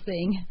this whole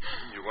thing.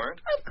 You weren't?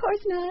 Of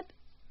course not.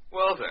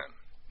 Well, then.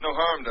 No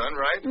harm done,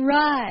 right?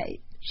 Right.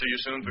 See you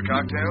soon for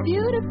cocktails?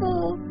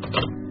 Beautiful.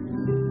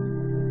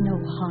 No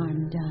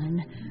harm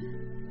done.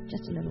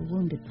 Just a little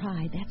wounded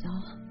pride, that's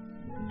all.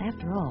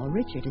 After all,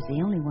 Richard is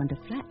the only one to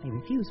flatly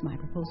refuse my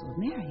proposal of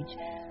marriage.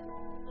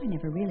 I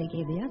never really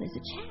gave the others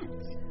a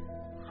chance.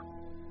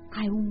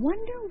 I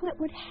wonder what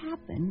would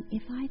happen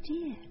if I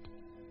did.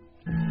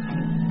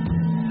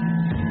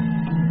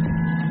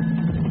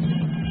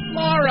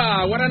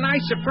 Laura, what a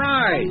nice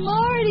surprise.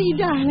 Lordy,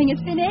 darling,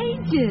 it's been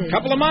ages.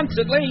 Couple of months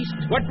at least.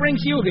 What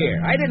brings you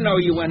here? I didn't know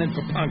you went in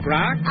for punk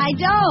rock. I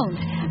don't,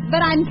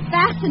 but I'm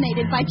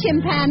fascinated by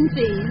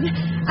chimpanzees,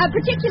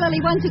 particularly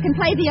ones who can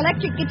play the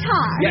electric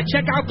guitar. Yeah,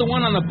 check out the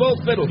one on the bull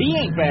fiddle. He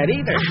ain't bad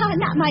either.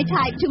 Not my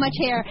type, too much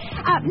hair.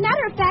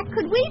 Matter of fact,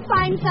 could we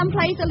find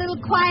someplace a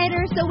little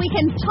quieter so we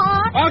can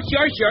talk? Oh,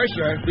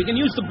 sure. We can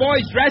use the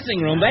boys'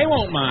 dressing room. They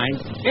won't mind.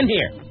 In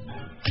here.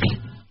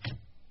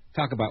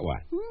 Talk about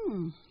what?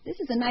 This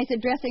is a nicer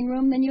dressing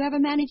room than you ever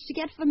managed to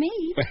get for me.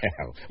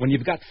 Well, when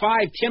you've got 5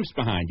 chimps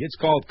behind you, it's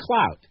called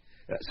clout.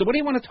 So what do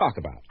you want to talk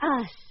about?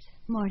 Us.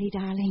 Morty,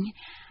 darling,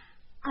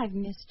 I've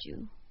missed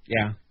you.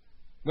 Yeah.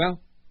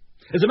 Well,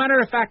 as a matter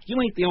of fact, you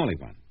ain't the only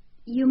one.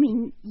 You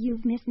mean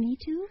you've missed me,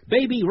 too?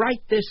 Baby,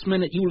 right this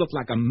minute, you look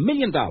like $1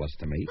 million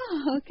to me.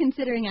 Oh,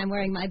 considering I'm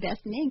wearing my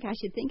best mink, I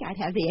should think I'd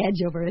have the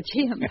edge over a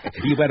chimp.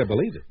 You better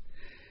believe it.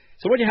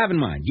 So what do you have in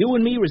mind? You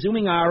and me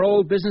resuming our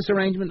old business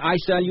arrangement? I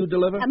sell, you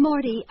deliver?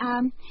 Morty,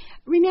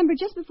 remember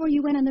just before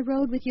you went on the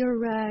road with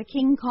your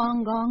King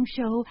Kong Gong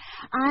show,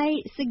 I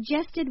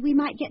suggested we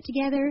might get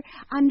together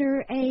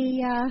under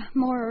a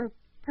more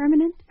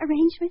permanent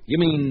arrangement? You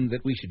mean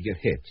that we should get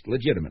hitched,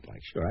 legitimate like?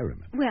 Sure, I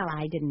remember. Well,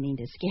 I didn't mean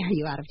to scare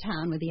you out of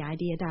town with the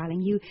idea,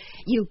 darling.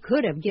 You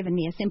could have given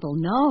me a simple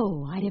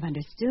no. I'd have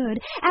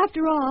understood.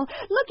 After all,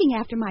 looking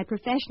after my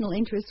professional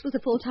interests was a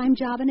full-time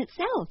job in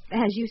itself,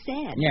 as you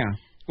said. Yeah.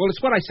 Well,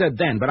 it's what I said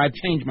then, but I've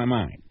changed my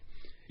mind.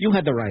 You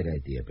had the right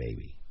idea,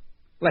 baby.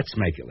 Let's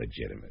make it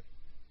legitimate.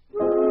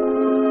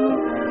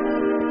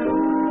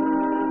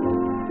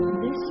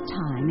 This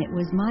time it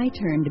was my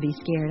turn to be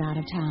scared out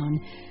of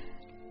town.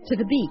 To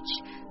the beach,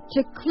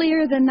 to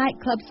clear the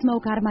nightclub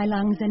smoke out of my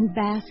lungs and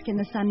bask in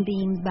the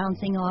sunbeams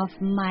bouncing off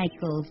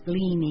Michael's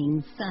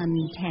gleaming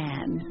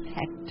sun-tanned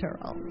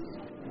pectorals.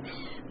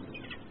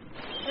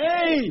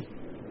 Hey,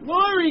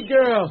 Lori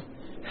girl!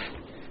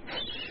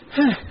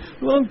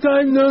 Long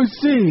time no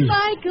see.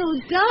 Michael,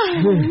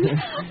 darling.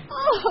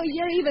 Oh,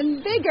 you're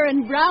even bigger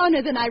and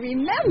browner than I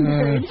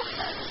remembered.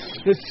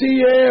 The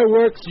sea air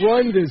works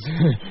wonders.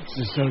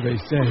 So they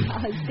say.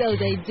 So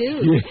they do.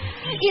 Yeah.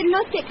 It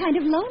must get kind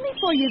of lonely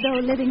for you, though,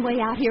 living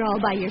way out here all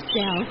by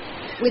yourself,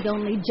 with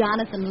only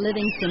Jonathan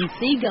Livingston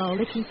Seagull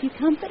to keep you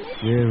company.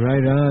 Yeah,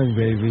 right on,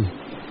 baby.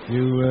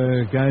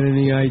 You got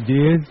any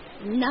ideas?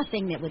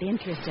 Nothing that would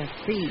interest a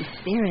free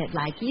spirit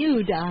like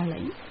you,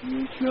 darling.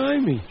 Try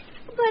me.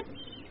 But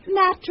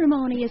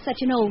matrimony is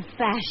such an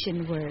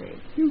old-fashioned word.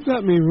 You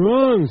got me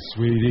wrong,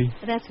 sweetie.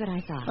 That's what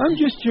I thought. I'm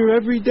just your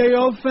everyday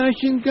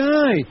old-fashioned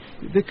guy.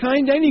 The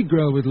kind any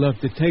girl would love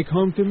to take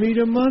home to meet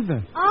her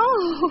mother.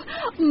 Oh,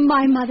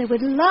 my mother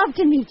would love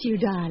to meet you,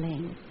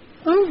 darling.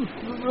 Oh,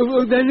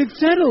 well, then it's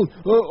settled.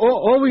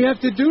 All we have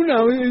to do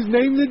now is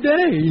name the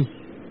day.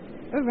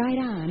 Right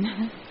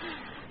on.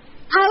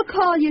 I'll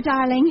call you,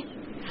 darling.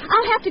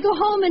 I'll have to go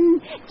home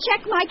and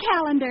check my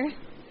calendar.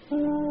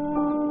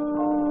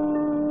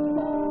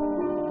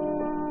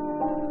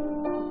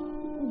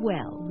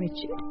 Well,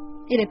 Richard,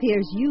 it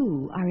appears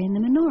you are in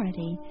the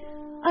minority.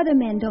 Other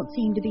men don't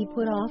seem to be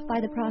put off by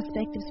the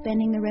prospect of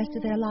spending the rest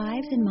of their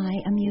lives in my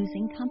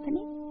amusing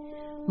company.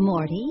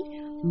 Morty,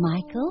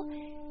 Michael,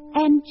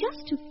 and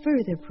just to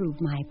further prove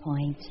my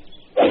point...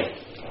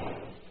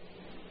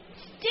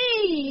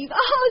 Steve!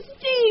 Oh,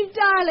 Steve,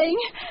 darling!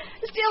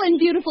 Still in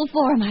beautiful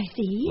form, I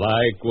see.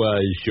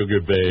 Likewise,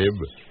 sugar babe.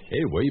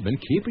 Hey, where you been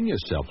keeping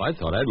yourself? I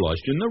thought I'd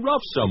lost you in the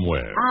rough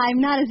somewhere.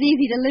 I'm not as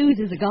easy to lose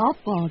as a golf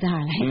ball,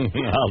 darling.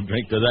 I'll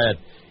drink to that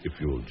if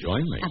you'll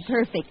join me.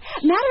 Perfect.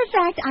 Matter of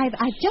fact,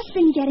 I've just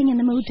been getting in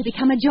the mood to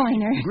become a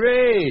joiner.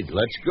 Great.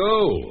 Let's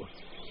go.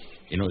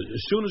 You know,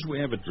 as soon as we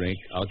have a drink,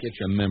 I'll get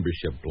your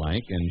membership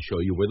blank and show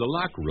you where the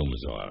locker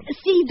rooms are.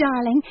 Steve,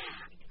 darling,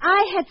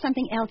 I had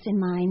something else in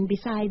mind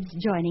besides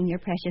joining your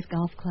precious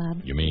golf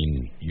club. You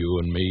mean you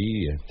and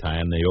me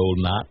tying the old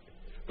knot?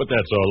 But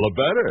that's all the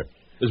better.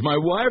 As my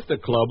wife, the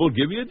club will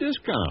give you a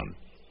discount.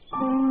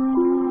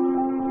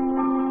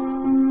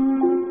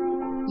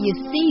 You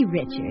see,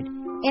 Richard,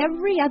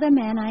 every other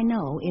man I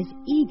know is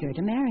eager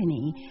to marry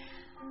me.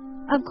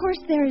 Of course,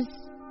 there's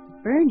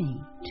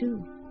Bernie,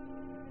 too.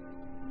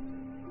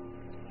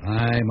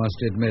 I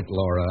must admit,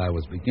 Laura, I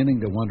was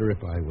beginning to wonder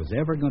if I was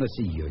ever going to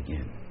see you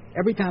again.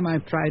 Every time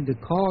I've tried to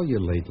call you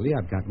lately,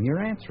 I've gotten your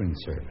answering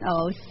service.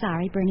 Oh,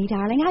 sorry, Bernie,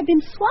 darling. I've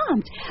been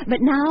swamped.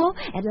 But now,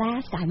 at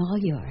last, I'm all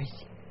yours.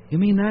 You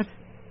mean that?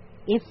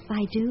 If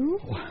I do?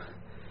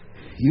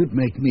 You'd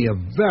make me a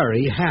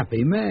very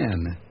happy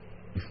man.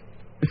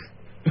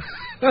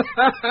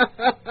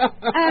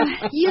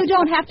 You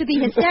don't have to be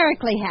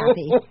hysterically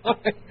happy.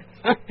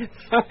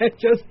 I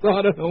just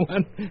thought of the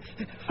one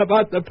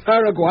about the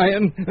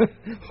Paraguayan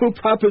who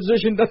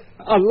propositioned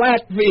a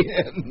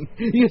Latvian.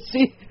 You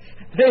see,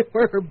 they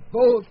were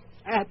both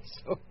fat,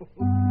 so...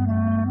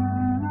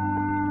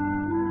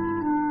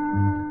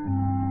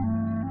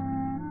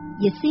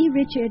 You see,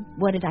 Richard,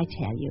 what did I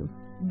tell you?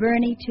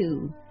 Bernie,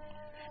 too.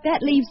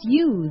 That leaves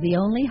you the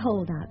only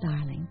holdout,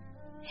 darling.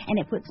 And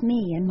it puts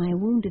me and my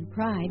wounded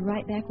pride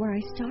right back where I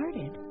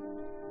started.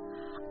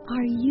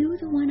 Are you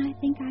the one I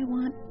think I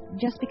want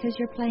just because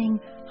you're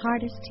playing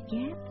hardest to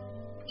get?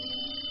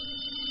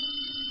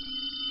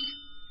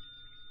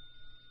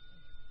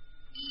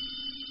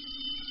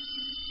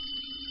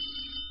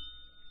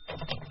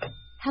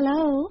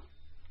 Hello?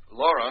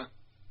 Laura,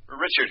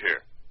 Richard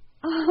here.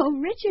 Oh,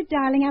 Richard,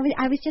 darling,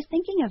 I was just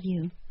thinking of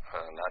you.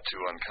 Not too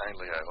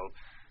unkindly, I hope.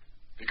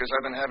 Because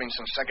I've been having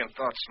some second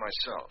thoughts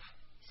myself.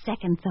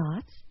 Second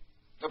thoughts?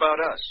 About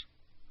us.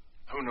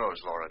 Who knows,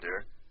 Laura,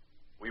 dear?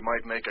 We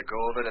might make a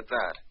go of it at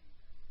that.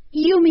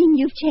 You mean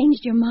you've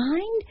changed your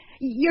mind?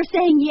 You're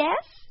saying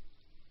yes?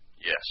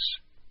 Yes.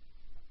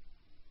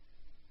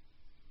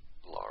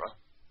 Laura,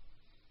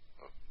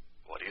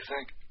 do you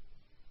think?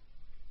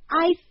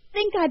 I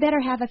think I better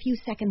have a few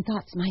second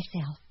thoughts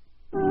myself.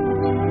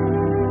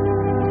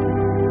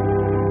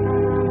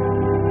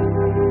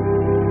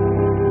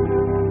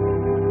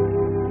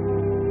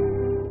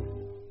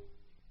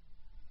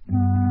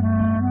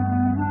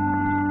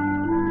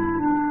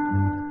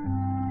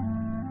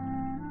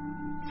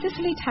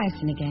 Cicely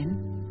Tyson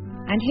again.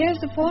 And here's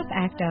the fourth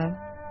act of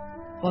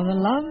For the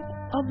Love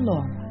of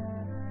Laura.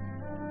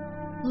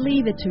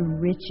 Leave it to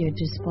Richard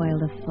to spoil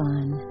the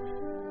fun.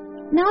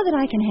 Now that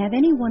I can have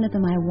any one of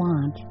them I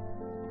want,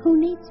 who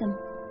needs them?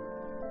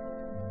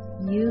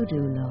 You do,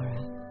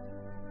 Laura.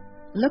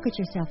 Look at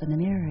yourself in the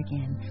mirror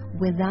again,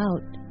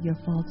 without your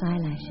false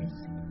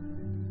eyelashes.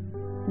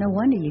 No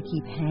wonder you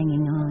keep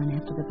hanging on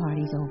after the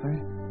party's over.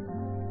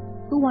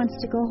 Who wants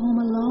to go home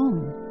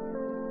alone?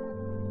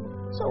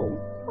 So,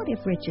 what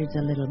if Richard's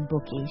a little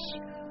bookish?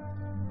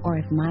 Or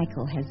if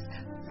Michael has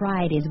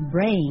fried his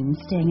brain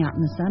staying out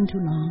in the sun too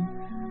long?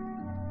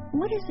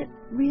 What does it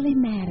really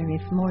matter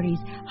if Morty's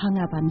hung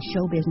up on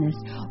show business,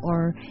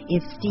 or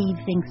if Steve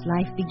thinks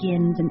life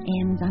begins and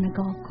ends on a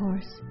golf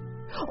course?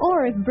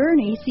 Or if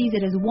Bernie sees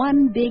it as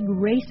one big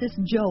racist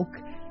joke?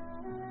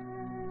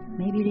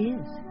 Maybe it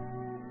is.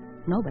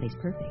 Nobody's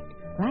perfect,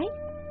 right?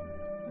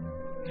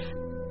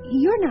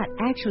 You're not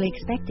actually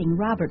expecting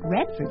Robert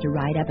Redford to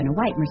ride up in a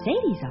white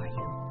Mercedes, are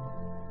you?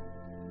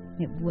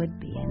 It would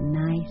be a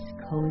nice,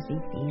 cozy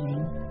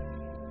feeling,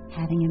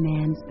 having a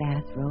man's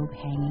bathrobe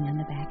hanging on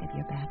the back of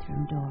your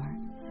bathroom door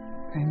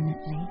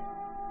permanently,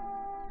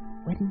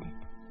 wouldn't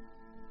it?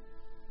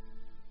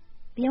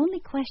 The only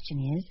question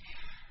is,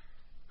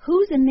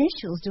 whose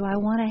initials do I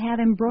want to have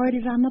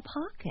embroidered on the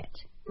pocket?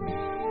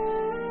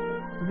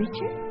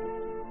 Richard?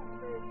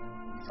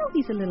 So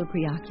he's a little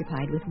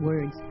preoccupied with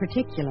words,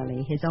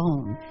 particularly his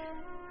own.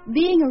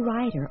 Being a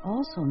writer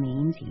also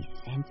means he's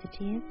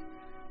sensitive,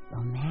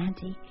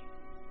 romantic,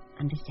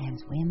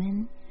 understands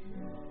women.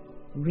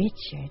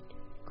 Richard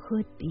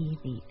could be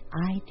the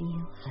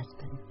ideal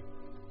husband.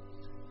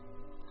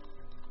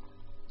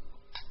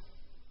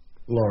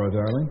 Laura,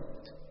 darling,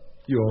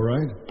 you all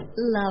right?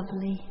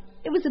 Lovely.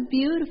 It was a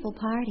beautiful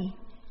party,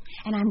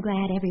 and I'm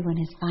glad everyone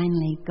has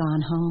finally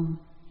gone home.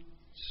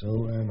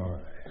 So am I.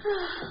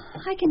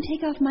 I can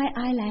take off my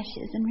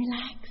eyelashes and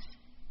relax.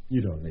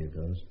 You don't need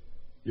those.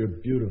 You're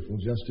beautiful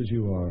just as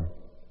you are.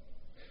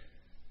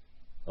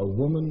 A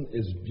woman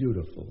is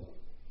beautiful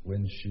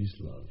when she's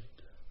loved.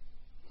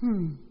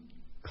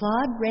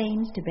 Claude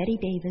Rains to Betty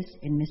Davis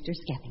in Mr.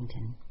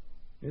 Skeffington.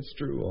 It's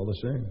true all the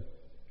same.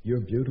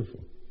 You're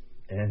beautiful.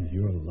 And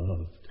you're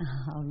loved.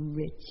 Oh,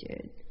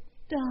 Richard,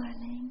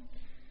 darling.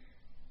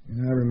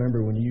 And I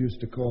remember when you used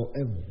to call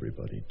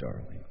everybody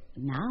darling.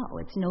 Now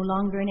it's no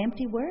longer an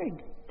empty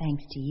word,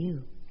 thanks to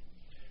you.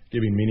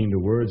 Giving meaning to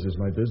words is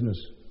my business.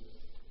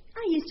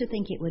 I used to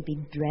think it would be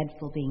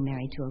dreadful being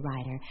married to a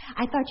writer.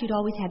 I thought you'd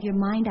always have your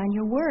mind on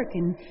your work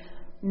and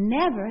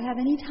never have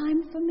any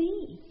time for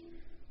me.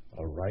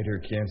 A writer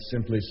can't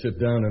simply sit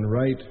down and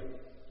write.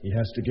 He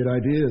has to get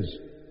ideas.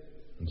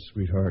 And,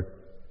 sweetheart,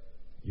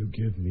 you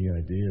give me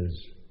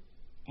ideas.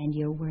 And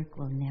your work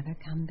will never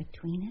come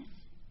between us?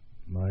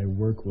 My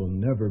work will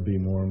never be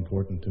more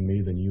important to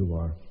me than you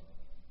are.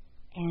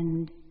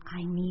 And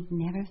I need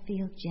never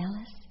feel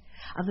jealous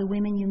of the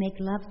women you make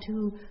love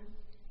to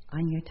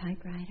on your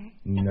typewriter?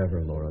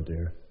 Never, Laura,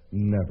 dear.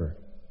 Never.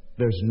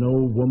 There's no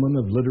woman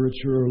of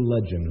literature or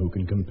legend who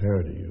can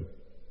compare to you.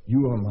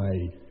 You are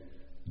my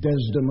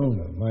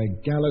Desdemona, my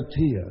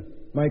Galatea,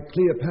 my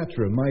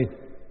Cleopatra, my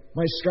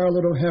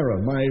Scarlett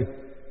O'Hara, my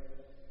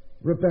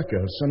Rebecca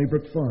of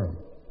Sunnybrook Farm.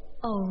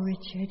 Oh,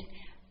 Richard,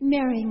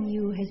 marrying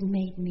you has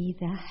made me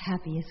the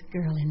happiest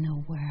girl in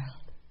the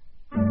world.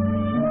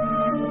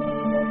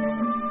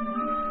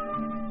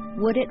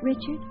 Would it,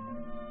 Richard?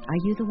 Are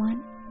you the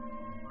one?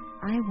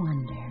 I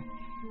wonder.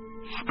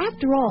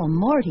 After all,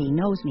 Morty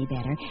knows me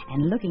better,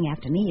 and looking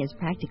after me is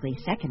practically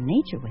second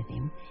nature with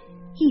him.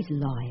 He's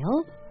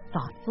loyal,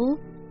 thoughtful,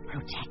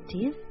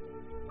 protective.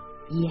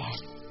 Yes,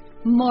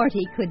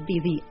 Morty could be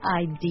the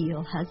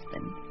ideal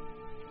husband.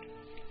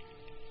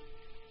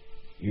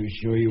 You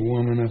sure you're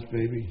warm enough,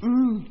 baby?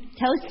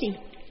 Toasty.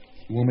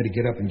 You want me to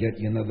get up and get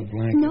you another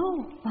blanket?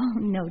 No. Oh,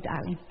 no,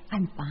 darling.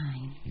 I'm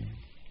fine.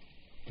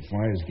 The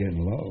fire's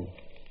getting low.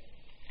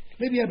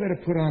 Maybe I better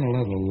put on a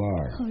little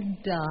lard. Oh,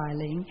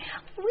 darling,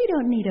 we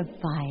don't need a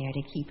fire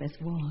to keep us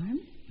warm.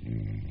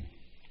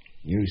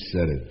 You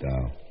said it,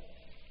 doll.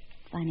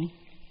 Funny.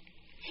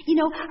 You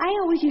know, I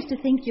always used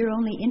to think your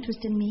only interest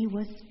in me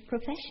was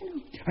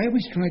professional. I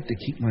always tried to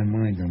keep my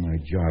mind on my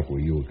job where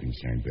you were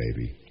concerned,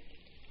 baby.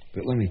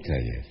 But let me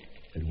tell you,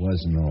 it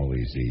wasn't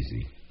always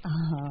easy.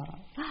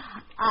 Oh,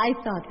 I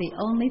thought the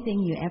only thing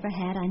you ever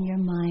had on your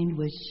mind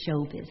was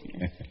show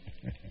business.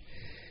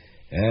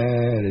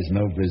 There's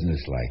no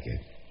business like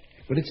it.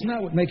 But it's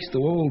not what makes the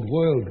old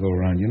world go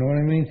round, you know what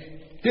I mean?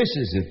 This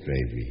is it,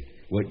 baby.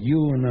 What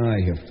you and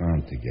I have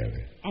found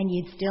together. And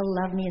you'd still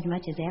love me as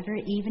much as ever,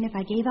 even if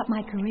I gave up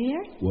my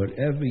career?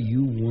 Whatever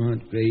you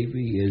want,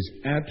 baby, is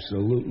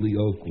absolutely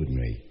oak with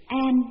me.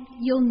 And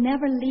you'll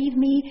never leave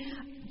me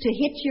to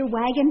hitch your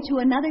wagon to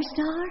another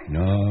star?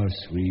 No,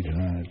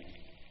 sweetheart.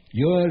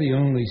 You're the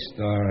only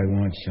star I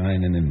want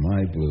shining in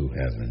my blue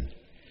heaven.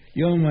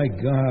 You're my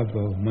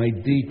Garbo, my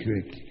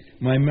Dietrich,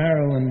 my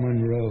Marilyn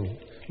Monroe,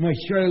 my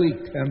Shirley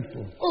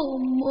Temple. Oh,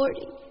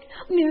 Morty,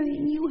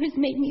 marrying you has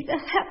made me the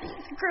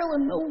happiest girl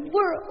in the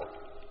world.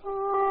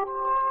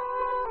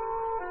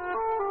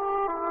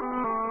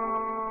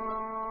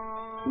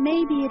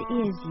 Maybe it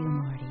is you,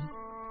 Morty.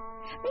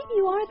 Maybe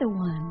you are the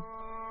one.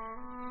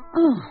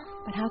 Oh,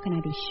 but how can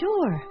I be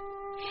sure?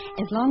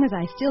 As long as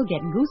I still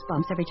get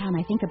goosebumps every time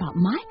I think about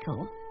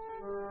Michael.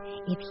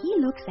 If he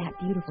looks that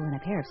beautiful in a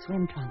pair of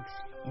swim trunks,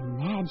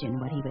 imagine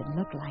what he would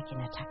look like in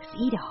a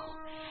tuxedo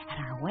at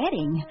our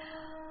wedding.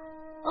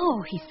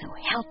 Oh, he's so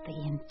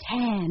healthy and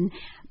tan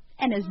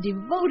and as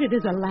devoted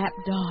as a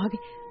lapdog.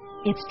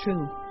 It's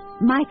true.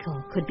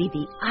 Michael could be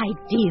the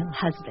ideal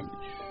husband.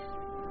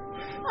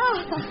 Oh,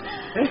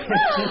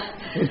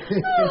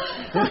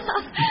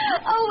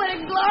 what a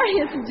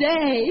glorious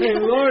day. Hey,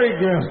 Lori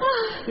girl,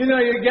 you know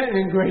you're getting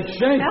in great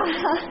shape.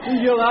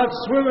 You'll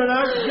outswim and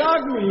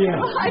outjog me yet.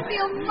 Oh, I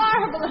feel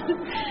marvelous.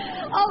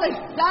 All the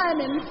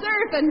sun and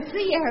surf and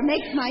sea air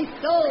makes my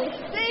soul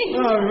sing.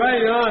 Oh,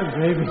 right on,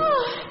 baby.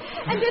 Oh,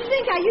 and to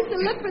think I used to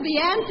look for the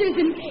answers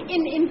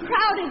in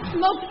crowded,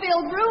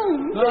 smoke-filled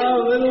rooms.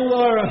 Oh, little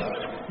Laura.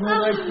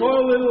 My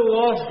poor little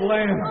lost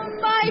lamb. Oh,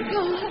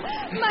 Michael,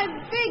 my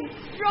big,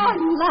 strong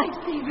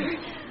lifesaver.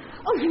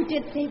 Oh, you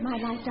did save my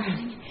life,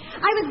 darling.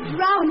 I was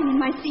drowning in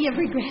my sea of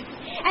regrets,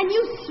 and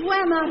you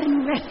swam out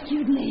and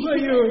rescued me. Well,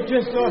 you were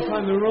just off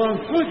on the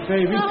wrong foot,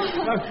 baby.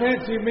 Our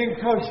fancy mink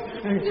coats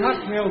and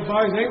cocktail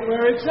bars ain't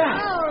where it's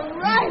at. Oh,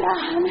 right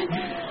on.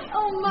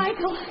 Oh,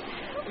 Michael,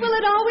 will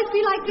it always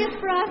be like this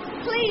for us?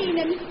 Clean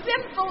and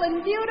simple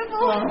and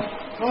beautiful?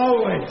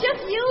 Always.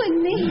 Just you and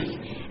me.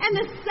 And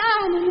the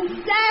sun and the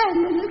sand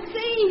and the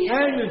sea.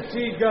 And the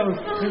seagulls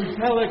and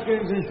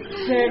pelicans and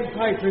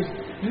sandpipers.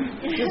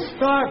 The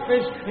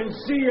starfish and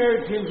sea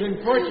urchins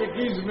and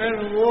Portuguese men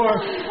of war.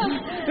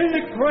 And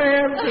the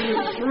crabs and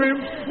the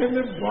shrimp and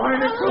the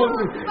barnacles. Oh,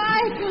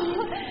 Michael,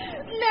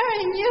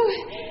 marrying you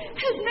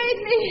has made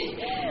me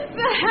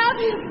the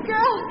happiest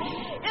girl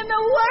in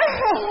the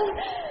world.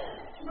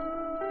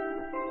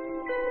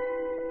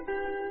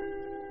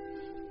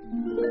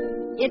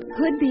 It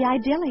could be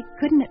idyllic,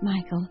 couldn't it,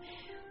 Michael?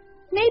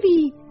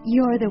 Maybe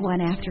you're the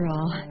one after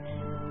all.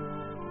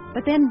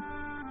 But then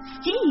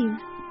Steve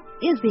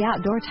is the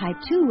outdoor type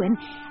too, and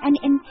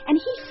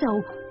he's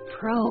so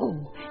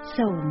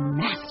so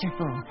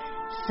masterful,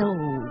 so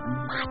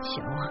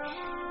macho.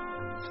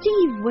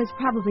 Steve was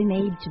probably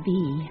made to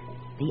be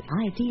the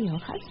ideal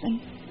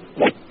husband.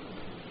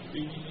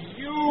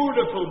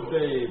 Beautiful,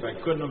 Dave. I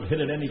couldn't have hit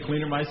it any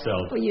cleaner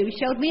myself. Well, you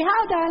showed me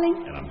how,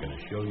 darling. And I'm going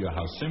to show you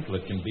how simple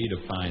it can be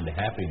to find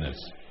happiness.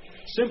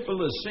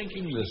 Simple as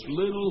sinking this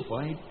little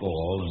white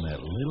ball in that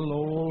little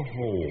old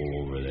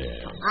hole over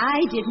there.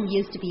 I didn't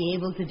used to be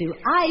able to do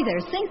either,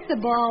 sink the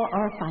ball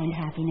or find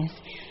happiness,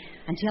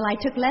 until I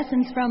took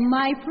lessons from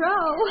my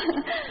pro.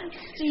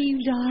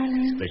 Steve,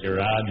 darling. Stick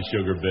around,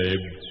 sugar babe.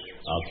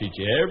 I'll teach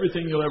you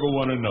everything you'll ever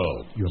want to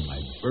know. You're my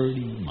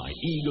birdie, my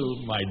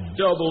eagle, my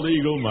double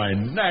eagle, my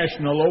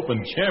National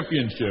Open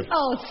championship.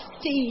 Oh,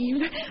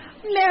 Steve,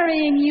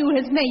 marrying you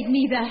has made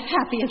me the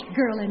happiest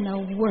girl in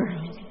the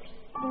world.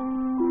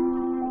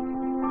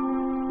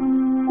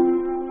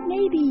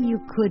 Maybe you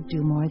could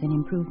do more than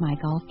improve my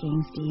golf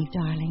game, Steve,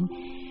 darling.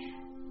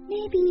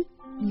 Maybe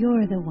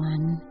you're the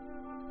one.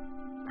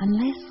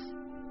 Unless...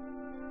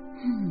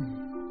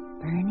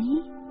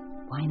 Bernie?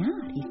 Why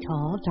not? He's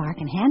tall, dark,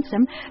 and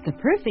handsome, the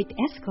perfect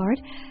escort.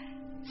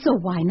 So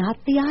why not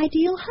the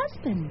ideal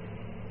husband?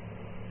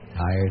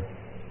 Tired?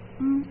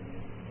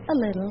 A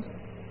little.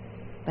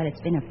 But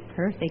it's been a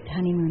perfect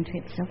honeymoon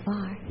trip so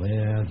far.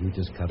 Well, you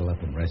just cuddle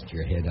up and rest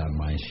your head on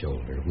my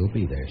shoulder. We'll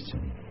be there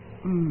soon.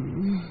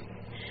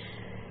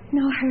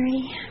 No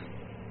hurry.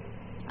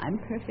 I'm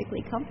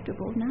perfectly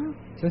comfortable now.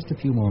 Just a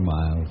few more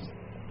miles.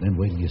 Then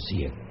wait till you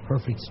see a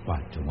perfect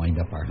spot to wind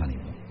up our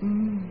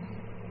honeymoon.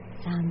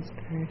 Sounds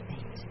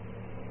perfect.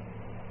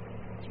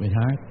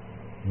 Sweetheart,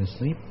 you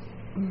asleep?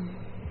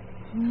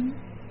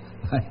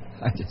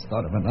 I just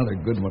thought of another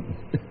good one.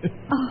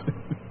 Oh,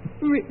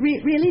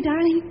 really,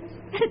 darling?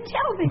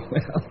 Tell me.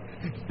 Well,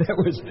 there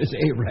was this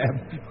Arab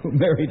who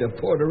married a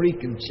Puerto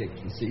Rican chick,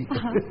 you see.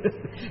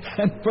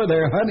 And for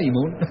their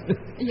honeymoon,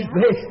 they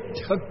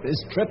took this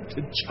trip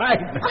to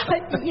China.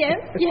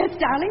 Yes,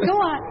 darling. Go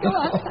on.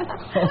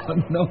 Oh,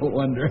 no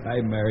wonder I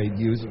married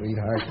you,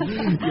 sweetheart.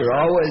 You're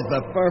always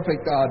the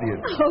perfect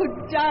audience.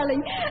 Oh,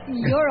 darling,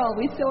 you're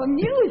always so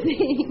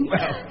amusing.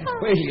 Well,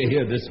 wait till you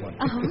hear this one.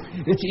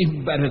 It's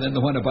even better than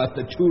the one about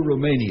the two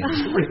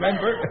Romanians.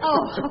 Remember?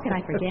 Oh, how can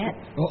I forget?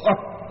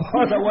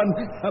 Or the one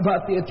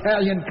about the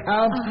Italian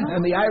Count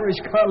and the Irish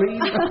colleague.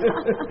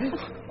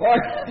 Or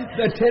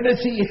the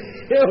Tennessee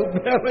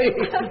hillbilly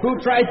who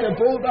tried to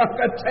bulldog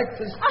a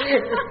Texas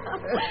steer.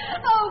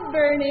 Oh,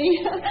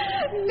 Bernie,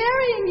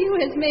 marrying you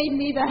has made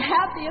me the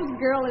happiest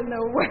girl in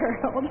the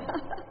world.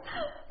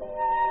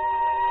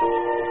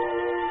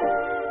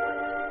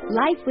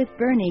 Life with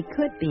Bernie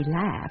could be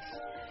laughs.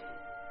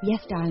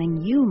 Yes,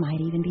 darling, you might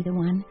even be the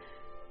one.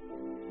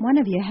 One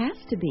of you has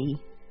to be.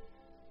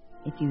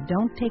 If you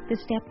don't take the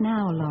step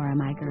now, Laura,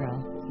 my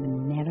girl, you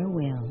never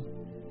will.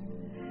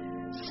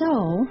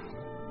 So,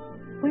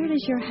 where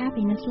does your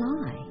happiness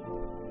lie?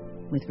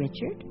 With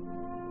Richard?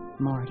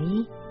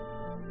 Morty?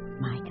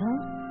 Michael?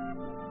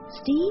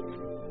 Steve?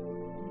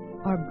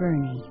 Or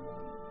Bernie?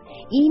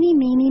 Eeny,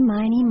 meeny,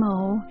 miny,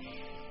 mo,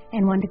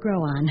 and one to grow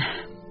on.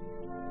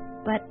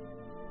 But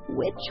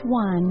which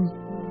one?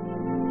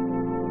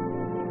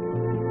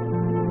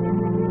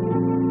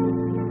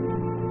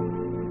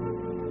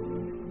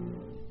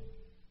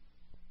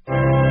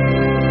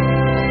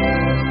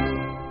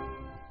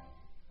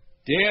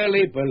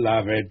 Dearly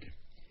beloved,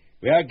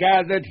 we are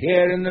gathered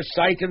here in the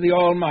sight of the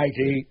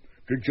Almighty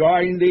to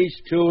join these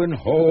two in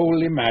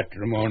holy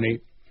matrimony.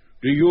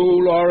 Do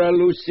you, Laura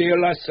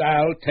Lucille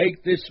LaSalle,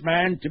 take this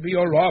man to be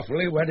your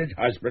lawfully wedded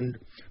husband,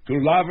 to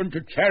love and to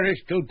cherish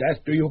till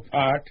death do you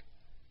part?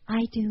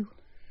 I do.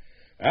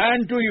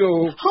 And do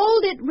you?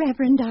 Hold it,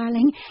 Reverend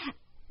darling.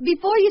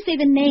 Before you say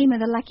the name of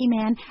the lucky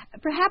man,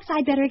 perhaps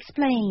I'd better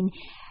explain.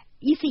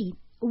 You see,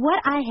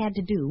 what I had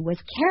to do was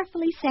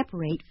carefully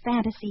separate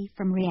fantasy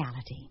from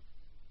reality.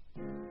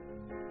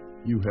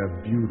 You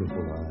have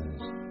beautiful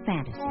eyes.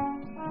 Fantasy.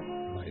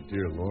 My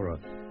dear Laura,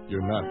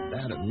 you're not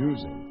that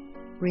amusing.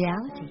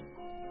 Reality.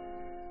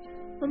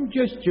 I'm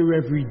just your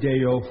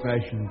everyday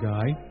old-fashioned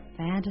guy.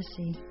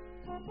 Fantasy.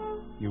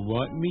 You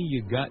want me,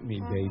 you got me,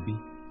 baby.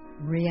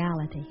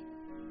 Reality.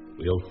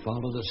 We'll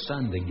follow the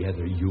sun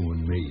together, you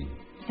and me.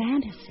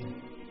 Fantasy.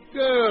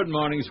 Good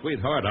morning,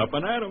 sweetheart. Up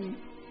and at 'em.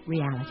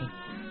 Reality.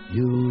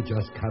 You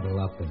just cuddle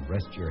up and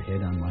rest your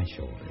head on my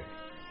shoulder.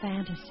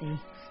 Fantasy.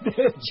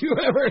 Did you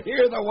ever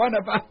hear the one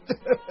about...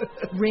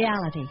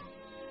 Reality.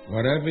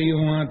 Whatever you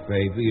want,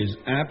 baby, is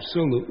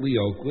absolutely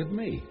oak with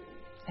me.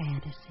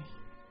 Fantasy.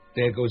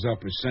 There goes our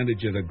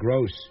percentage of the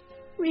gross.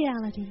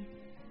 Reality.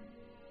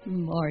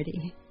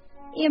 Morty.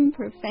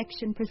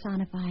 Imperfection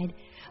personified.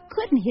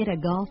 Couldn't hit a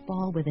golf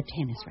ball with a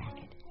tennis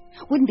racket.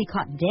 Wouldn't be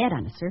caught dead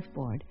on a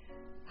surfboard.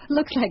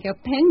 Looks like a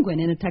penguin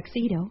in a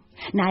tuxedo.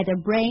 Neither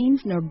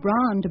brains nor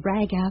brawn to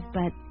brag of,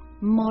 but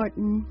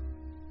Morton,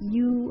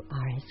 you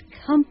are as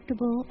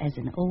comfortable as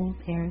an old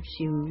pair of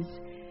shoes.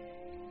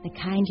 The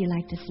kind you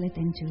like to slip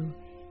into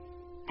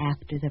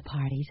after the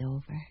party's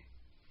over.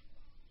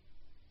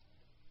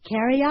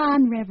 Carry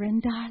on,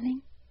 Reverend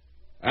darling.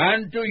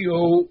 And do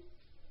you,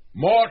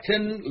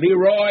 Morton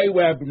Leroy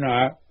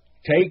Webner,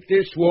 take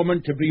this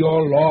woman to be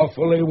your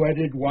lawfully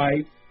wedded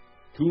wife,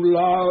 to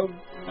love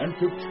and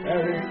to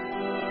cherish?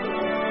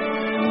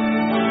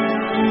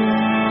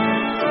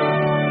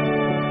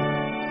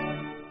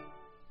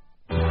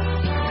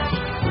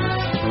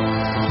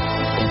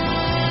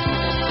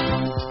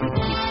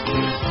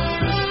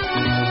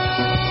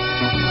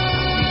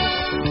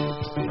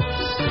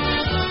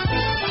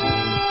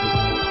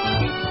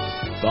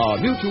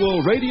 The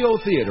Mutual Radio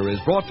Theater is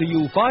brought to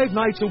you 5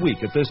 nights a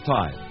week at this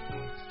time.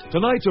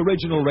 Tonight's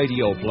original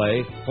radio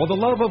play, For the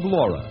Love of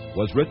Laura,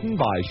 was written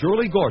by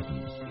Shirley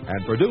Gorton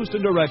and produced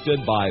and directed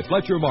by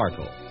Fletcher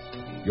Markle.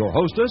 Your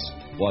hostess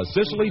was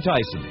Cicely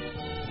Tyson.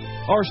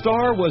 Our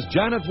star was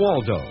Janet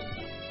Waldo.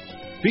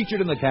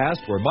 Featured in the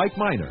cast were Mike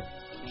Miner,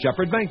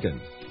 Shepard Menken,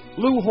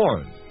 Lou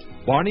Horn,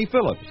 Barney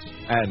Phillips,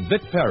 and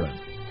Vic Perrin.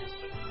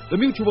 The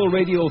Mutual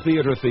Radio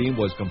Theater theme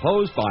was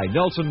composed by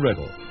Nelson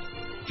Riddle.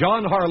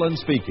 John Harlan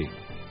speaking.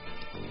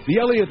 The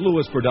Elliott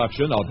Lewis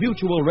production of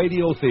Mutual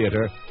Radio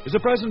Theater is a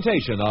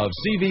presentation of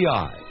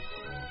CVI.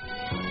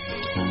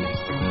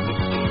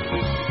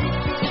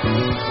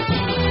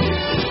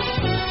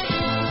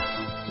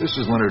 This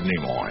is Leonard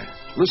Nimoy.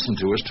 Listen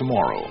to us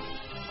tomorrow.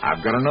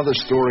 I've got another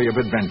story of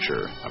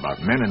adventure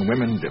about men and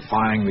women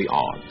defying the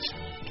odds.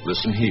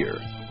 Listen here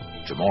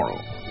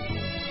tomorrow.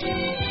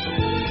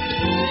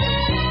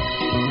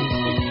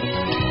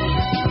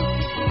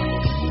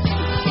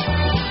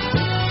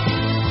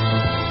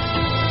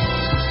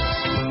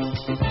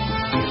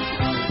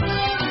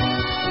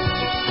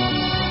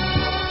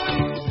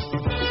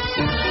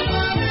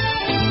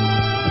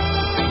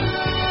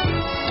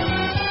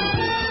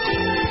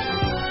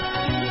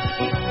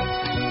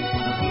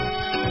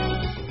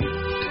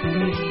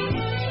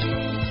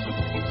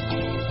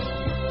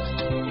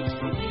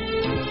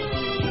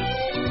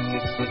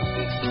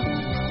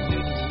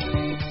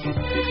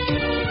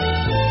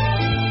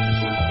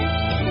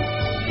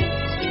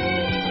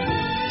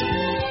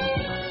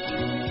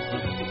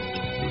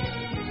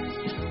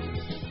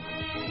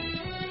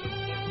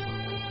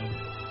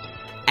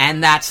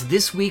 And that's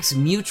this week's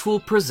Mutual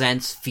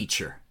Presents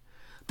feature.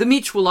 The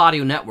Mutual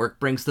Audio Network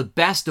brings the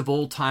best of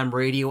old-time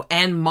radio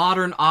and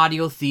modern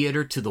audio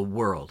theater to the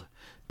world.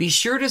 Be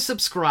sure to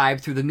subscribe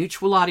through the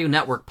Mutual Audio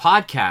Network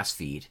podcast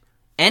feed,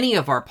 any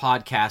of our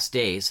podcast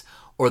days,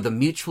 or the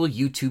Mutual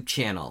YouTube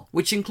channel,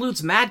 which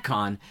includes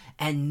MadCon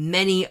and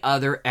many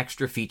other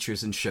extra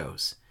features and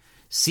shows.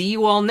 See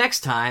you all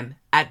next time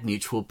at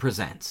Mutual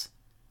Presents.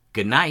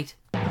 Good night.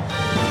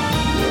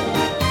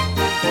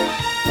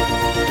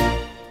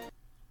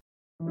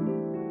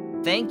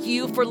 Thank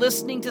you for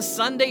listening to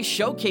Sunday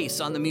Showcase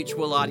on the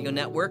Mutual Audio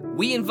Network.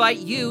 We invite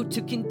you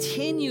to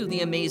continue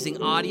the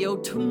amazing audio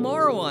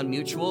tomorrow on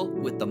Mutual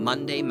with the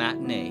Monday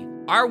Matinee,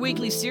 our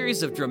weekly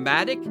series of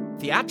dramatic,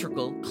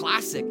 theatrical,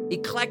 classic,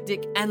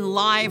 eclectic, and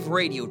live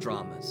radio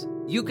dramas.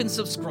 You can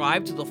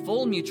subscribe to the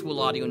full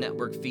Mutual Audio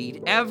Network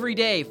feed every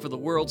day for the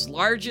world's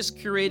largest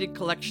curated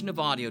collection of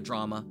audio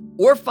drama,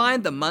 or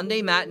find the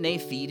Monday Matinee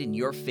feed in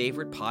your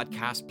favorite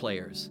podcast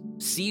players.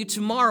 See you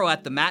tomorrow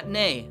at the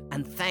matinee,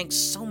 and thanks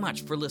so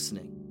much for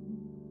listening.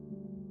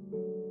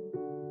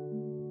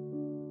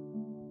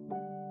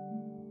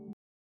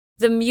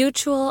 The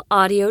Mutual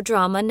Audio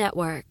Drama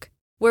Network,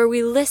 where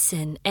we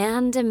listen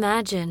and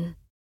imagine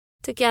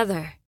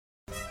together.